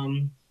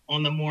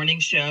on the morning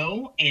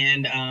show,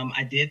 and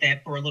I did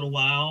that for a little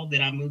while.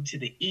 Then I moved to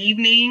the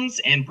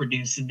evenings and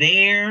produced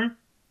there.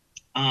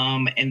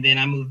 And then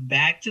I moved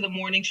back to the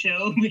morning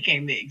show,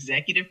 became the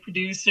executive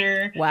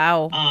producer.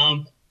 Wow. So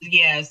I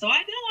did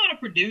a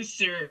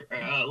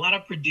lot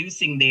of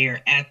producing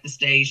there at the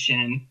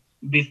station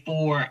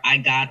before I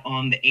got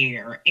on the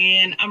air.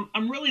 And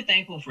I'm really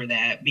thankful for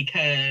that,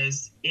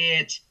 because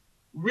it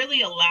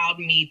really allowed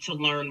me to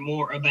learn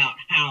more about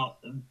how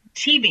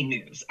TV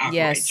news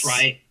operates,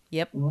 right?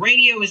 Yep.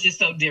 Radio is just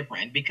so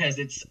different because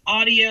it's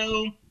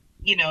audio,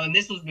 and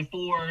this was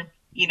before,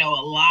 a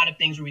lot of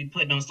things were being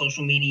put on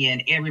social media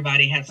and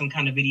everybody had some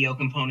kind of video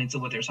component to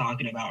what they're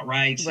talking about,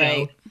 right?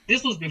 So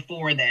this was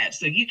before that.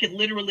 So you could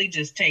literally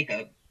just take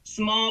a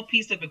small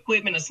piece of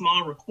equipment, a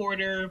small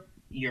recorder,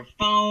 your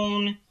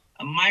phone,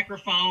 a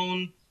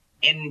microphone,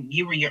 and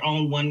you were your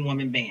own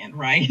one-woman band,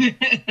 right?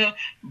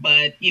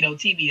 But,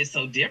 TV is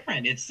so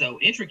different. It's so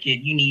intricate.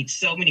 You need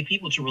so many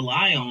people to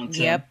rely on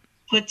to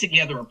put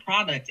together a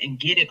product and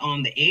get it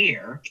on the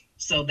air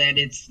so that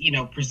it's,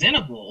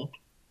 presentable.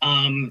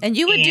 And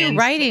you would do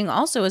writing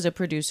also as a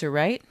producer,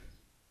 right?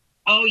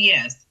 Oh,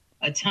 yes.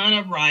 A ton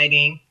of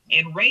writing.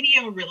 And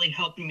radio really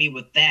helped me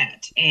with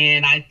that.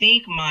 And I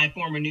think my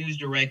former news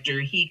director,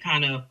 he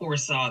kind of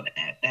foresaw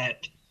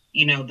that,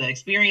 the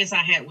experience I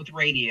had with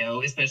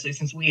radio, especially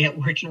since we had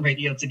worked in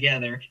radio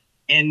together,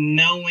 and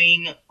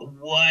knowing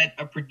what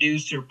a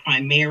producer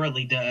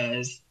primarily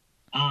does,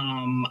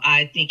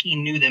 I think he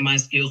knew that my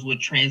skills would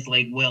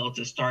translate well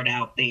to start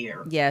out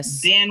there.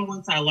 Yes. Then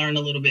once I learned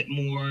a little bit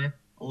more,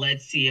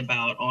 let's see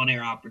about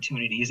on-air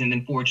opportunities. And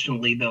then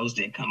fortunately, those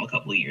did come a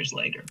couple of years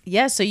later.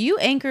 Yeah, so you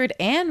anchored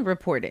and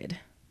reported.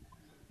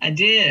 I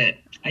did.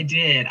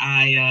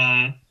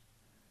 I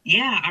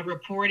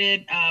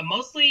reported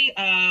mostly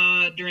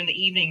during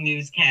the evening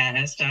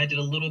newscast. I did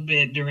a little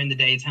bit during the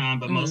daytime,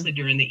 but mostly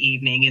during the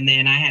evening. And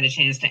then I had a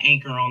chance to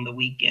anchor on the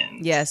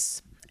weekends.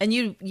 Yes. And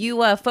you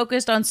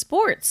focused on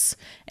sports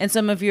and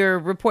some of your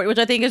report, which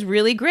I think is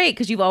really great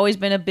because you've always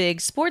been a big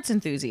sports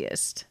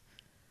enthusiast.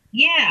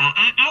 Yeah,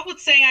 I would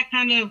say I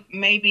kind of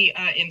maybe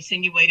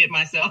insinuated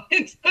myself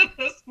into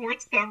the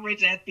sports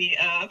coverage at the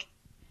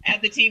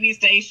TV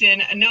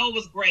station. No, it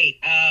was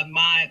great.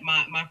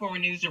 My former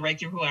news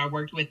director, who I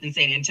worked with in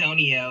San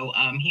Antonio,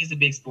 he's a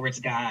big sports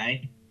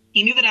guy.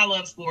 He knew that I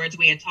love sports.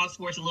 We had talked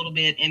sports a little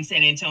bit in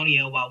San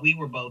Antonio while we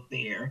were both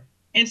there.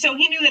 And so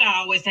he knew that I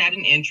always had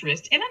an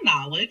interest and a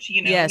knowledge.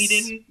 Yes. He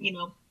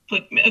didn't,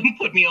 put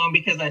me on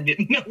because I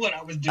didn't know what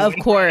I was doing. Of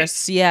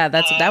course. Right? Yeah,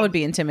 that would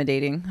be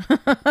intimidating.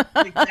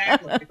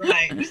 Exactly.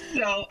 Right.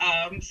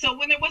 So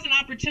when there was an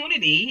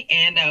opportunity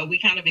and we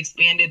kind of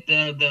expanded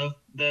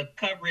the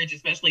coverage,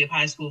 especially of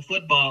high school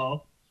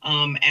football,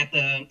 at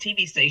the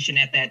TV station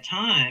at that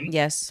time.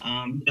 Yes.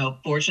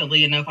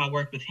 Fortunately enough, I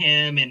worked with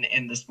him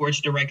and the sports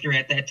director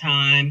at that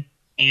time.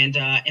 And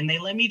they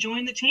let me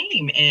join the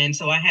team. And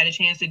so I had a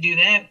chance to do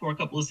that for a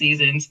couple of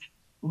seasons.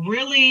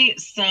 Really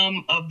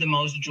some of the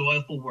most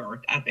joyful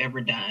work I've ever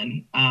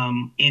done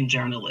in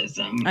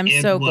journalism. I'm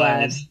so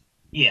glad.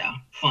 Yeah,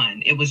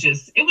 fun. It was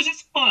just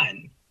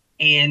fun.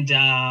 And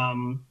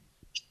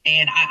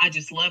I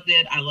just loved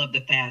it. I love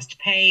the fast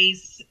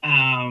pace.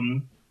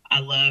 I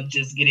love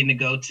just getting to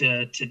go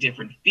to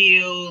different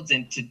fields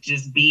and to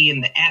just be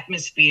in the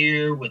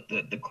atmosphere with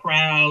the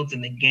crowds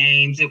and the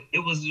games.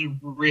 It was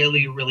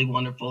really, really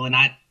wonderful. And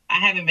I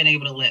haven't been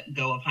able to let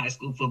go of high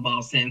school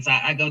football since.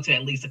 I go to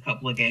at least a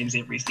couple of games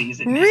every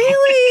season now.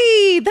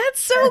 Really? That's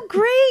so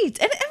great.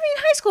 And I mean,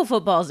 high school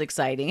football is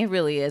exciting. It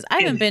really is. I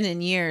haven't been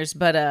in years,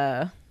 but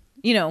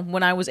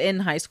when I was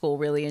in high school,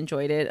 really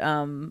enjoyed it.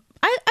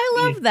 I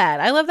love that.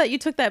 I love that you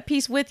took that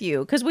piece with you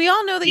because we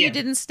all know that you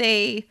didn't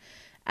stay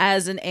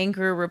as an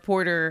anchor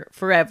reporter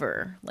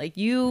forever. Like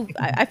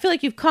I feel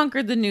like you've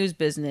conquered the news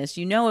business.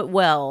 You know it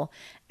well.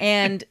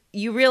 And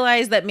you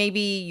realize that maybe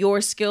your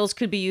skills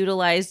could be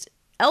utilized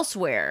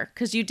elsewhere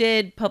because you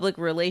did public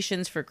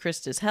relations for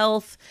Christa's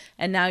Health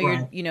and now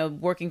you're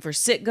working for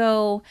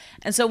Citgo.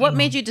 And so what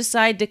made you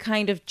decide to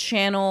kind of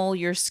channel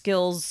your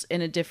skills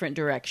in a different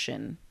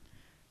direction?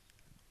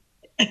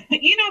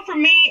 For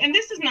me, and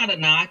this is not a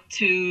knock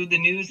to the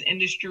news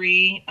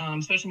industry,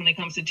 especially when it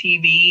comes to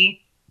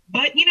TV,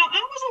 but I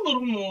was a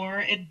little more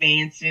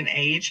advanced in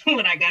age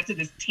when I got to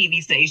this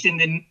TV station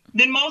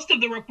than most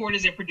of the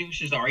reporters and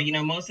producers are.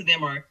 Most of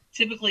them are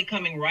typically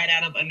coming right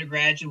out of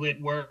undergraduate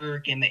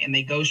work and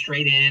they go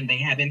straight in. They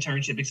have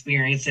internship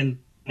experience and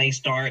they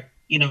start,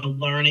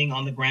 learning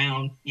on the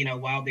ground,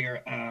 while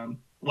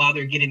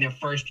they're getting their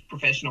first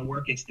professional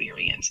work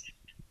experience.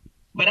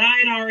 But I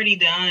had already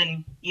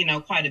done,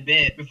 quite a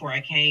bit before I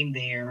came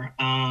there.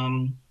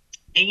 And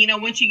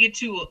once you get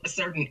to a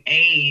certain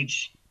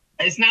age,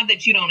 it's not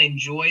that you don't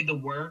enjoy the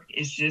work.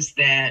 It's just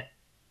that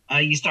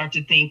you start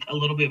to think a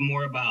little bit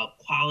more about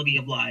quality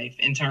of life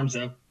in terms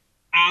of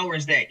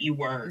hours that you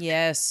work.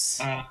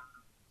 Yes.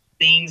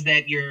 Things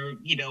that you're,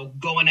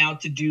 going out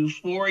to do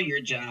for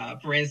your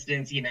job. For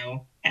instance,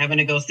 having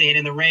to go stand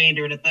in the rain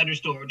during a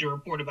thunderstorm to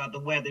report about the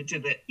weather to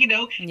the,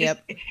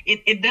 Yep.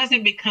 It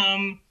doesn't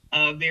become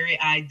very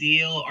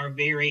ideal or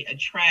very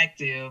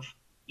attractive,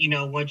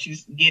 once you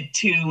get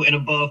to and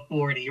above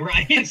 40,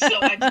 right? So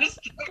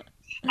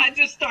I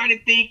just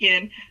started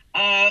thinking,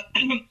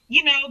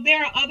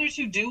 there are others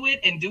who do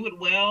it and do it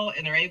well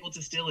and they're able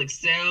to still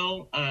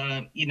excel,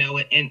 and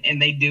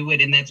they do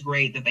it. And that's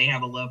great that they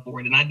have a love for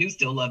it. And I do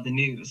still love the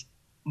news.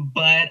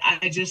 But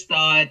I just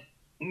thought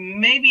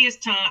maybe it's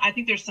time. I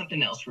think there's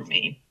something else for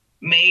me.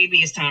 Maybe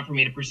it's time for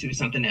me to pursue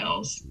something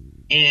else.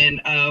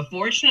 And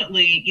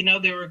fortunately,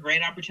 there were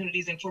great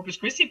opportunities in Corpus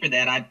Christi for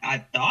that.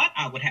 I thought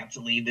I would have to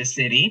leave the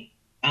city.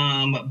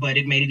 But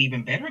it made it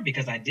even better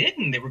because I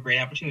didn't. There were great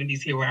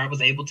opportunities here where I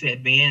was able to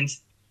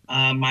advance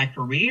my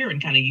career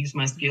and kind of use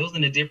my skills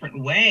in a different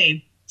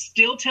way,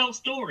 still tell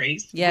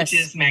stories, yes,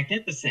 which is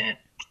magnificent.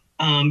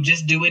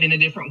 Just do it in a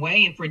different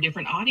way and for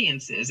different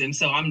audiences. And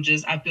so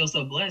I feel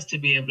so blessed to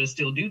be able to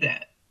still do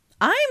that.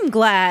 I'm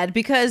glad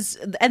because,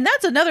 and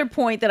that's another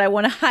point that I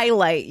want to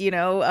highlight,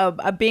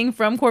 being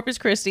from Corpus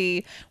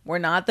Christi, we're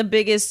not the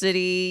biggest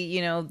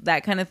city,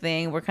 that kind of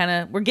thing.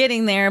 We're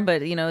getting there,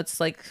 but it's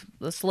like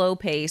a slow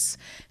pace.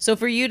 So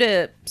for you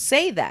to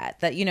say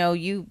that,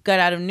 you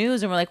got out of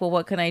news and were like, well,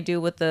 what can I do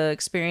with the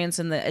experience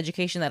and the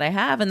education that I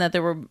have? And that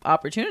there were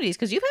opportunities,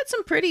 because you've had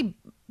some pretty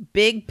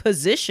big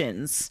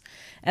positions.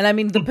 And I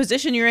mean, the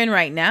position you're in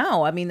right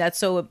now, I mean, that's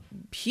so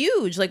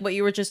huge. Like what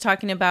you were just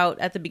talking about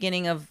at the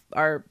beginning of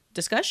our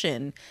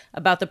discussion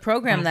about the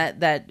program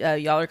that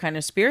y'all are kind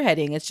of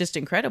spearheading. It's just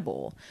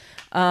incredible.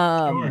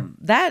 Sure.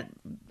 That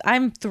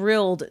I'm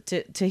thrilled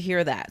to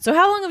hear that. So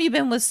how long have you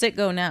been with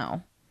Citgo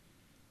now?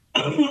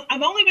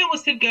 I've only been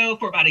with Citgo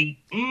for about a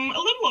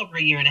little over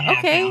a year and a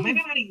half now, maybe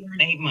about a year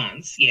and 8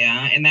 months.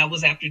 Yeah. And that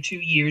was after 2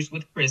 years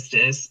with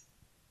Christus.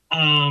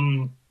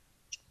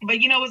 But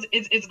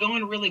it's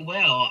going really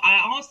well.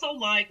 I also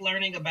like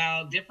learning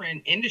about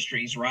different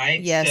industries, right?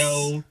 Yes.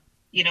 So,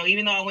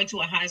 even though I went to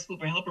a high school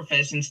for health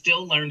professions,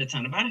 still learned a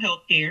ton about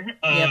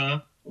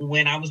healthcare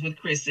when I was with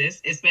Christus,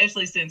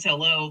 especially since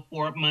 4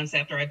 months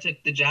after I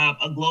took the job,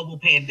 a global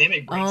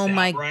pandemic breaks out. Oh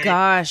my right?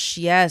 gosh,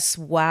 yes.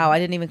 Wow, I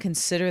didn't even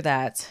consider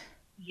that.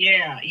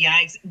 Yeah,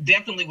 I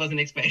definitely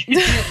wasn't expecting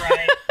it,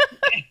 right?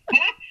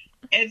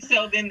 And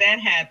so then that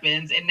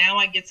happens, and now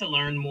I get to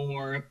learn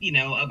more,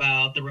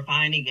 about the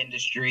refining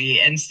industry.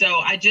 And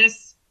so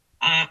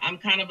I'm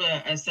kind of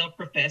a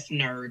self-professed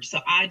nerd. So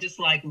I just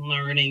like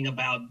learning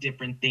about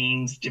different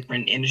things,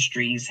 different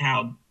industries,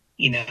 how,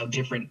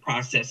 different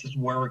processes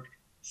work.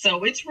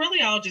 So it's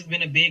really all just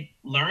been a big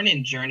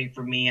learning journey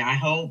for me. I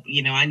hope,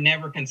 I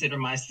never consider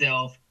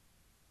myself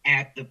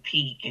at the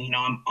peak. And,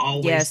 I'm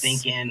always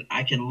thinking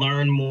I can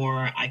learn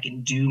more, I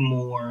can do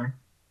more,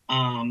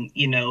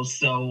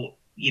 so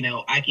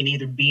I can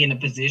either be in a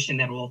position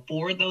that will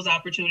afford those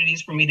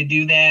opportunities for me to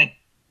do that,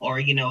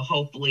 or,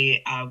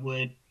 hopefully I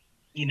would,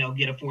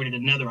 get afforded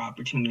another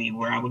opportunity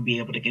where I would be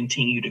able to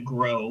continue to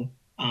grow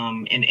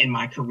in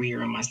my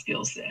career and my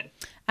skill set.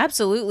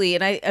 Absolutely.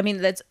 And I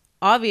mean, that's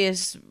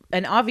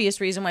an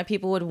obvious reason why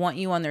people would want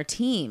you on their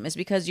team is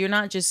because you're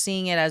not just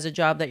seeing it as a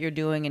job that you're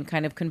doing and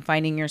kind of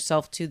confining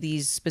yourself to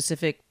these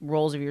specific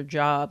roles of your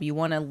job. You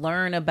want to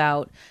learn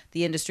about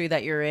the industry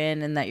that you're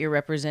in and that you're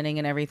representing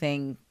and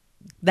everything.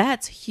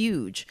 That's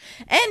huge.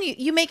 And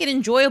you make it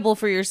enjoyable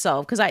for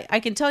yourself, because I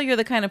can tell you're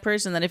the kind of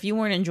person that if you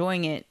weren't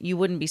enjoying it, you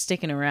wouldn't be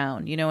sticking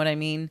around. You know what I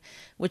mean?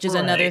 Which is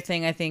another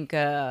thing I think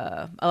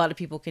a lot of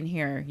people can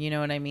hear. You know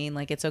what I mean?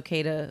 Like it's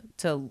okay to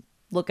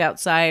look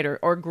outside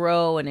or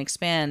grow and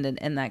expand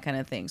and that kind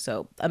of thing.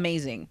 So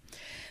amazing.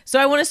 So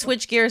I want to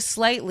switch gears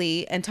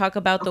slightly and talk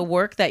about the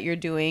work that you're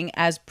doing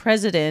as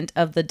president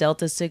of the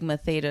Delta Sigma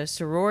Theta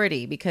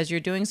Sorority, because you're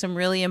doing some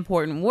really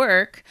important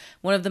work.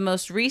 One of the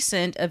most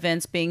recent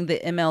events being the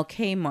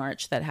MLK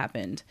March that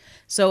happened.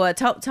 So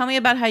tell me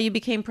about how you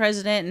became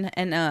president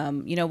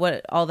and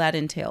what all that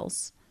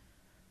entails.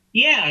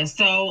 Yeah,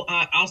 so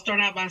I'll start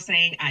out by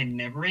saying I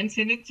never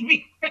intended to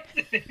be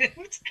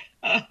president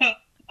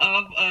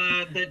of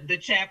the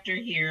chapter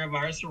here of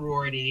our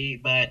sorority,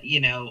 but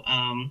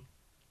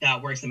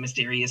God works in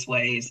mysterious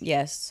ways.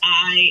 Yes.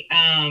 I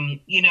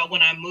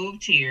when I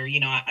moved here,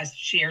 I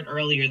shared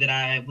earlier that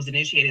I was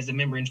initiated as a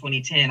member in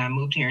 2010. I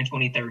moved here in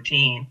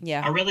 2013.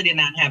 Yeah. I really did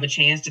not have a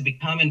chance to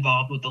become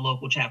involved with the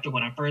local chapter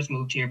when I first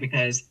moved here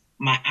because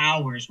my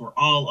hours were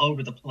all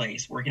over the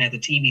place, working at the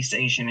TV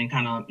station and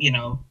kind of,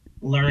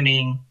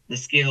 learning the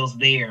skills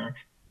there.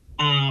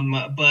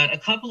 But a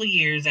couple of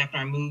years after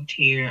I moved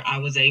here, I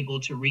was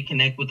able to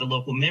reconnect with the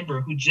local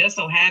member who just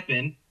so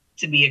happened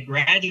to be a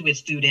graduate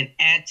student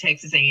at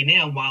Texas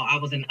A&M while I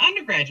was an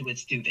undergraduate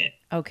student.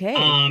 Okay.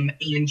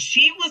 And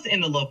she was in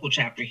the local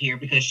chapter here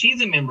because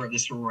she's a member of the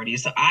sorority.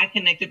 So I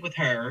connected with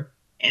her,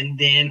 and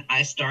then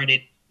I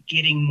started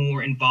getting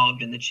more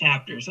involved in the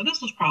chapter. So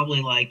this was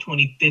probably like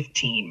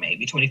 2015,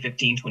 maybe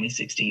 2015,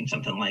 2016,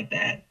 something like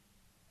that.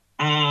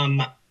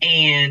 And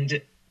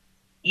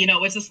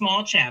it's a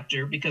small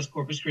chapter because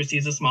Corpus Christi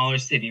is a smaller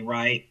city,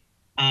 right?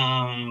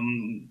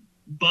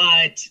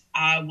 But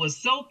I was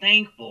so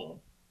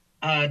thankful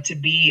to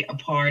be a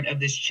part of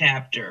this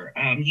chapter.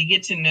 You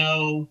get to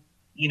know,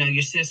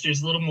 your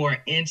sisters a little more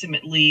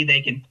intimately.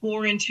 They can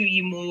pour into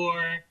you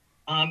more.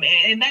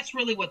 And that's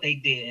really what they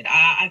did.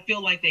 I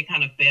feel like they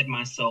kind of fed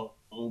my soul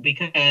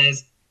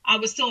because I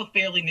was still a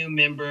fairly new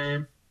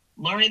member,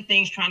 learning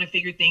things, trying to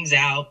figure things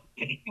out,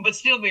 but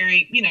still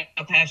very,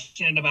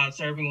 passionate about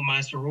serving with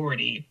my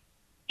sorority.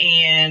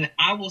 And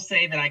I will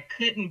say that I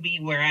couldn't be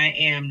where I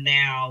am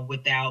now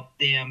without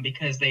them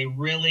because they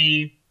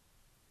really,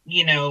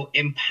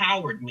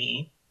 empowered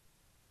me.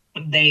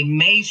 They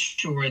made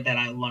sure that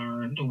I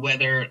learned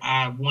whether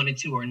I wanted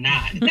to or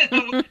not.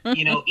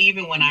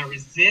 Even when I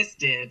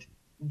resisted,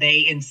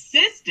 they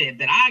insisted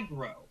that I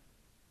grow.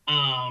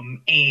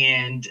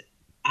 And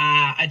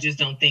I just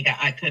don't think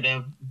I could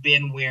have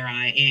been where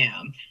I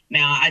am.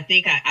 Now, I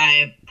think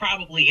I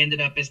probably ended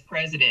up as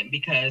president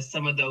because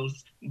some of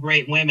those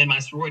great women, my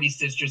sorority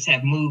sisters,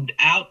 have moved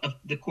out of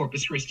the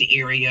Corpus Christi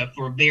area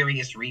for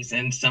various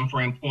reasons, some for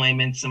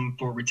employment, some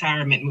for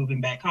retirement,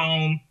 moving back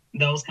home,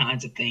 those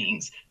kinds of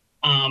things.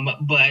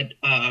 But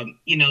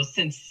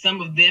since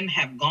some of them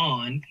have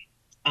gone,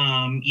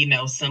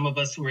 some of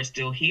us who are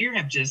still here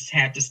have just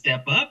had to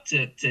step up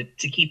to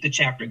keep the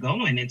chapter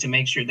going and to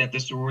make sure that the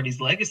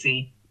sorority's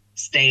legacy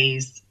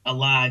stays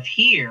alive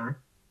here.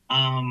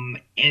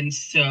 And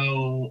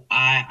so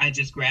I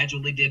just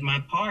gradually did my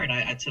part.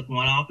 I took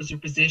one officer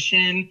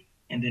position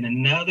and then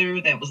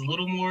another that was a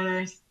little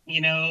more,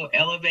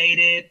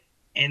 elevated,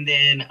 and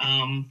then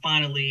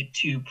finally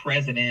to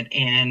president.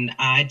 And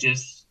I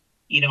just,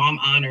 I'm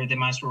honored that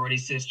my sorority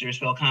sisters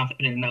felt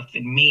confident enough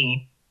in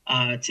me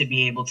to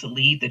be able to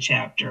lead the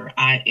chapter.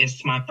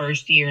 It's my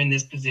first year in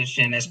this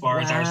position as far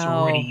as our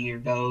sorority year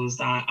goes.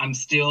 I'm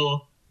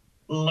still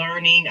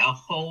learning a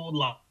whole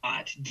lot.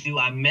 Do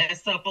I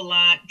mess up a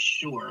lot?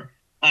 Sure.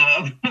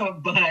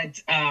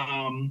 But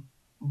I'm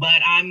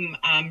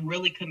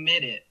really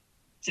committed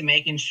to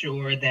making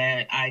sure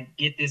that I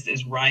get this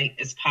as right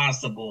as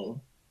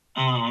possible.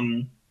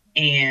 And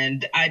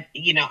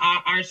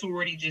our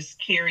sorority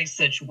just carries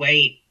such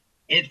weight.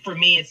 For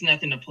me, it's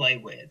nothing to play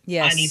with.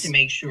 Yes. I need to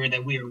make sure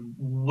that we are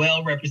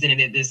well represented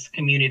in this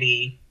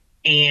community,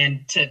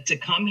 and to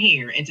come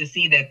here and to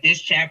see that this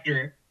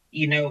chapter,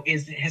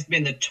 has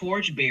been the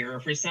torchbearer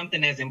for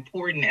something as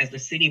important as the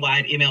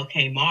citywide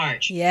MLK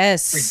March.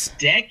 Yes. For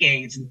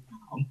decades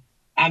now.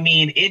 I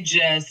mean,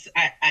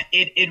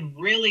 it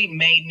really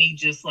made me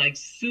just like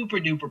super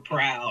duper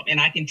proud,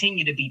 and I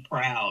continue to be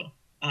proud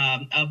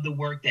of the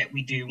work that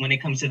we do when it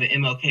comes to the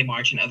MLK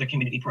March and other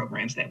community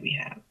programs that we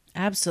have.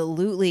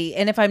 Absolutely.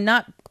 And if I'm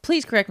not,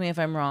 please correct me if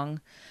I'm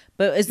wrong,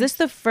 but is this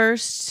the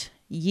first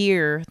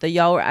year that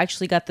y'all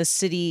actually got the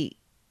city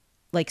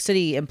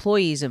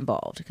employees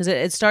involved? Because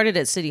it started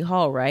at City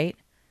Hall, right?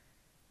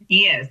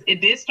 Yes,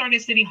 it did start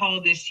at City Hall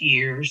this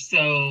year.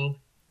 So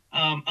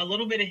a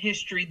little bit of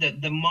history,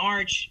 the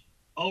March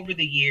over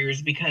the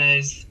years,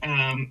 because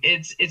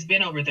it's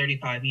been over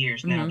 35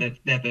 years now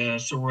that the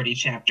sorority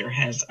chapter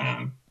has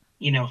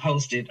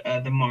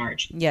hosted the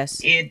March.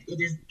 Yes. It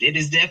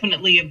is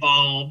definitely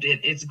evolved.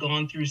 It's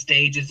gone through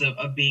stages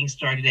of being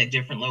started at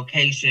different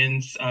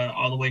locations,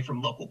 all the way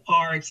from local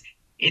parks.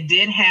 It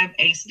did have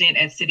a stint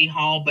at City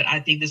Hall, but I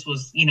think this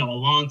was, a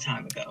long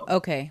time ago.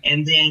 Okay.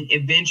 And then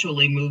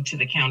eventually moved to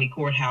the county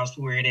courthouse,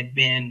 where it had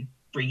been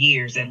for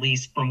years, at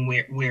least from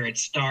where it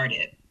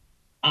started.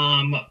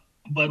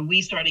 But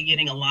we started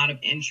getting a lot of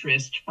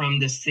interest from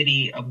the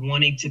city of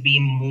wanting to be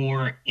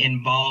more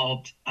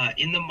involved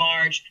in the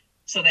march,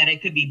 so that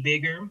it could be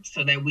bigger,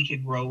 so that we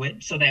could grow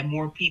it, so that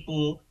more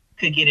people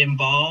could get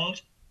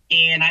involved.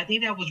 And I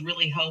think that was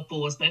really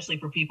helpful, especially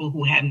for people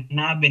who have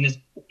not been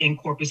in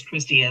Corpus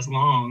Christi as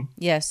long.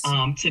 Yes.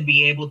 To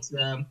be able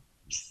to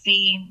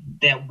see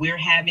that we're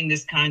having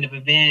this kind of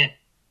event,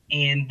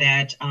 and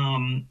that,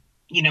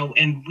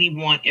 and we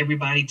want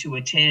everybody to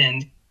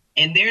attend.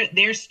 And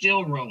there's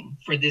still room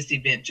for this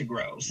event to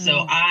grow.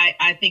 So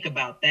I think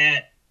about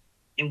that.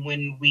 And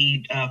when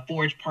we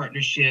forge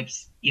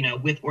partnerships,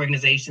 with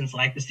organizations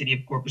like the city of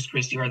Corpus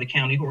Christi or the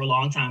county, who are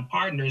longtime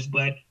partners,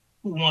 but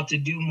who want to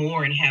do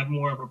more and have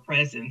more of a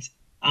presence,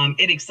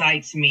 it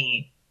excites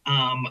me.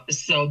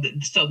 So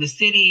the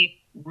city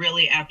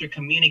really, after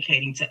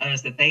communicating to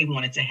us that they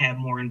wanted to have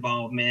more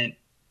involvement,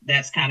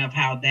 that's kind of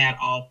how that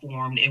all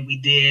formed. And we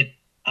did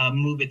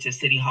move it to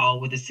City Hall,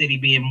 with the city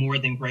being more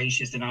than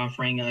gracious and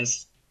offering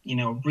us,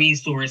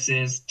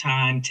 resources,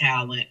 time,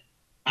 talent,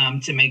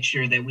 to make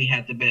sure that we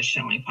had the best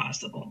showing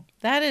possible.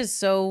 That is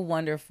so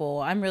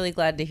wonderful. I'm really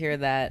glad to hear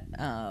that.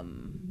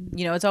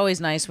 It's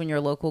always nice when your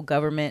local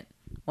government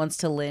wants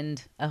to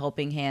lend a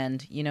helping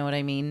hand, you know what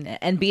I mean?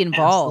 And be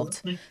involved.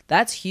 Absolutely.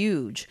 That's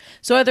huge.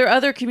 So are there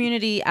other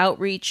community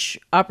outreach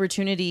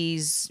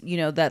opportunities,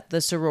 that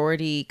the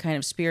sorority kind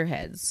of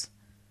spearheads?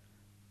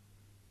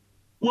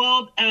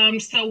 Well,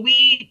 so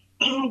we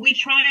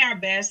try our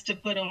best to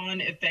put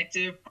on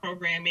effective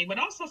programming, but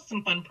also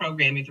some fun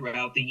programming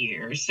throughout the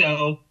year.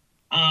 So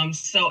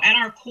at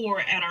our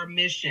core, at our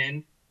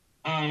mission,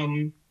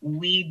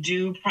 we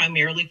do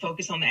primarily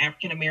focus on the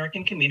African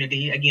American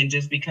community, again,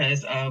 just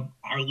because of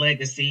our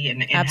legacy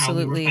and how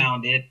we were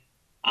founded.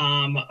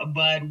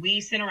 But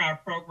we center our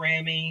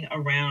programming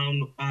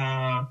around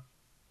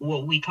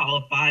what we call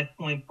a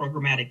 5-point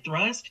programmatic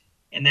thrust,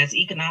 and that's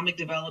economic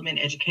development,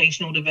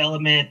 educational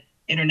development,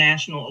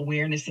 international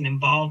awareness and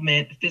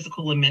involvement,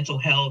 physical and mental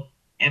health,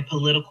 and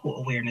political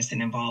awareness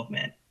and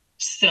involvement.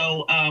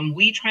 So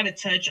we try to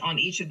touch on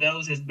each of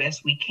those as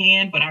best we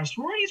can, but our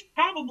sorority is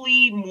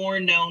probably more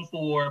known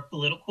for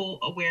political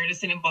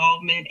awareness and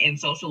involvement and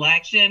social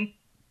action,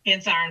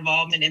 hence our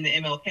involvement in the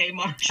MLK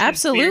March.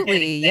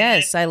 Absolutely.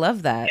 Yes, I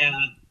love that.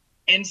 Yeah.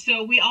 And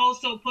so we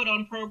also put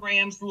on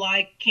programs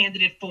like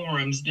candidate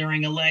forums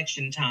during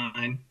election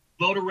time,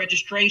 voter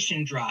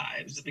registration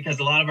drives, because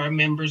a lot of our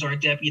members are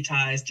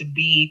deputized to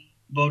be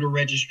voter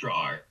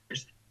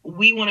registrars.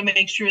 we want to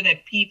make sure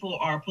that people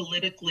are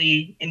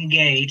politically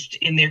engaged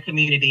in their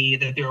community,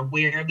 that they're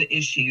aware of the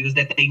issues,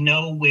 that they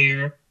know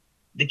where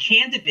the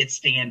candidates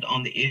stand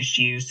on the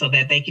issue so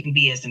that they can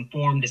be as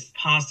informed as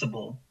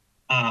possible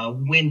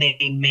when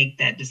they make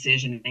that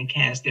decision and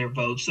cast their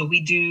vote. So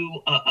we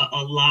do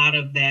a lot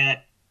of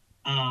that.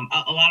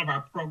 A lot of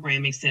our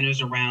programming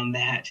centers around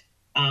that.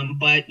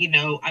 But,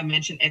 I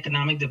mentioned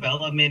economic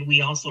development.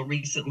 We also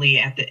recently,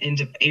 at the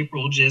end of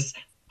April, just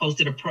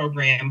hosted a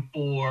program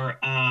for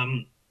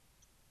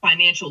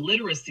Financial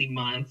Literacy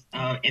Month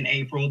in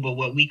April, but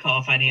what we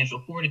call Financial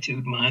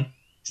Fortitude Month.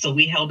 So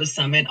we held a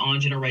summit on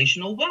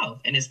generational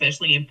wealth, and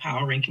especially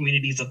empowering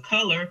communities of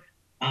color,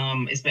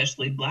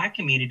 especially Black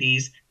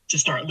communities, to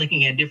start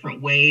looking at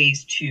different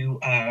ways to,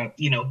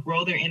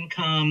 grow their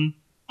income,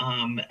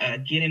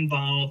 get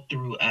involved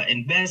through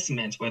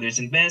investments, whether it's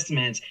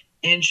investments,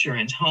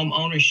 insurance, home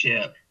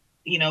ownership,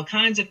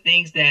 kinds of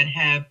things that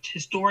have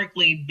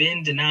historically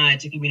been denied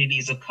to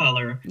communities of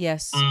color.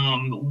 Yes.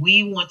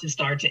 We want to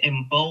start to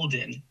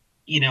embolden,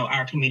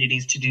 our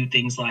communities to do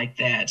things like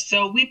that.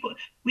 So we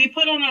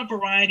put on a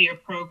variety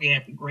of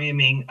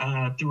programming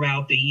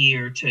throughout the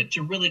year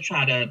to really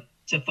try to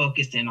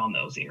focus in on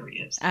those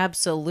areas.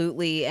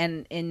 Absolutely.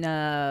 And in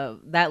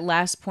that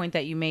last point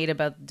that you made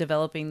about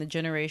developing the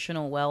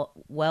generational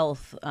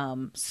wealth,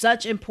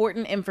 such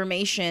important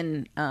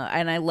information.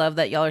 And I love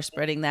that y'all are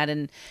spreading that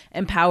and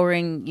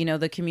empowering,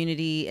 the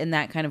community in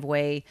that kind of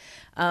way.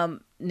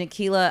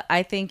 Nikela,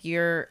 I think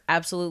you're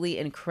absolutely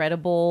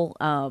incredible.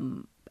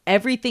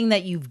 Everything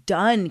that you've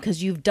done,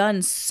 because you've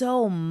done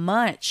so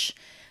much,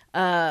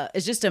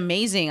 it's just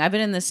amazing. I've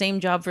been in the same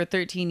job for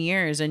 13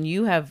 years and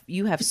you have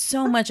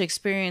so much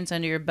experience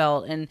under your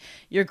belt, and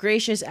your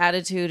gracious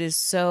attitude is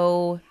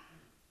so,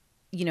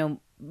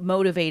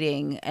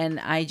 motivating. And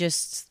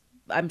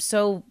I'm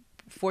so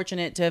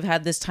fortunate to have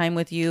had this time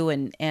with you,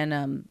 and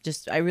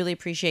I really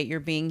appreciate your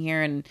being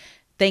here, and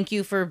thank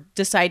you for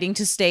deciding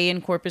to stay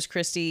in Corpus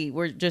Christi.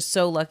 We're just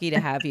so lucky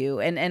to have you.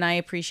 And I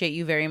appreciate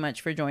you very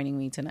much for joining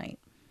me tonight.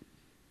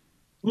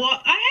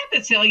 Well, I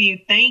have to tell you,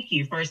 thank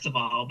you, first of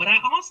all, but I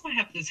also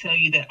have to tell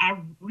you that I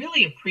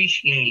really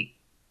appreciate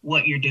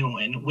what you're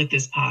doing with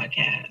this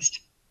podcast.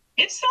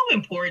 It's so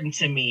important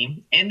to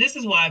me, and this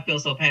is why I feel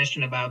so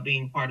passionate about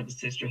being part of a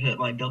sisterhood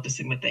like Delta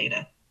Sigma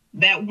Theta,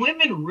 that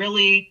women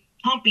really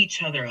pump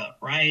each other up,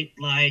 right?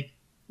 Like,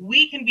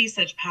 we can be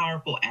such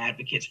powerful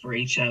advocates for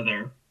each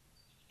other.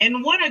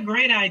 And what a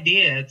great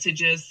idea to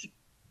just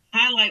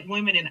highlight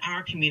women in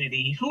our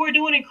community who are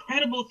doing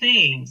incredible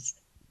things.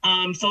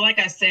 So like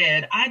I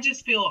said, I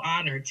just feel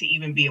honored to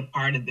even be a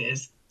part of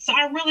this. So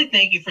I really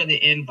thank you for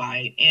the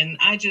invite. And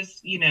I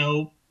just,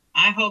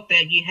 I hope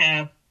that you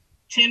have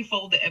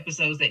tenfold the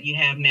episodes that you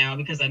have now,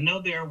 because I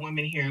know there are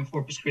women here in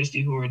Corpus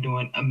Christi who are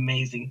doing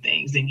amazing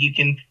things, and you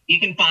can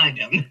find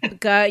them.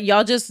 God,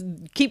 y'all just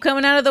keep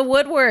coming out of the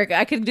woodwork.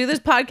 I could do this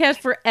podcast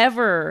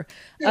forever.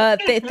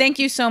 Thank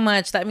you so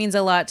much. That means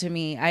a lot to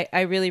me.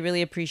 I really,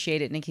 really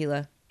appreciate it,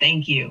 Nikela.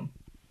 Thank you.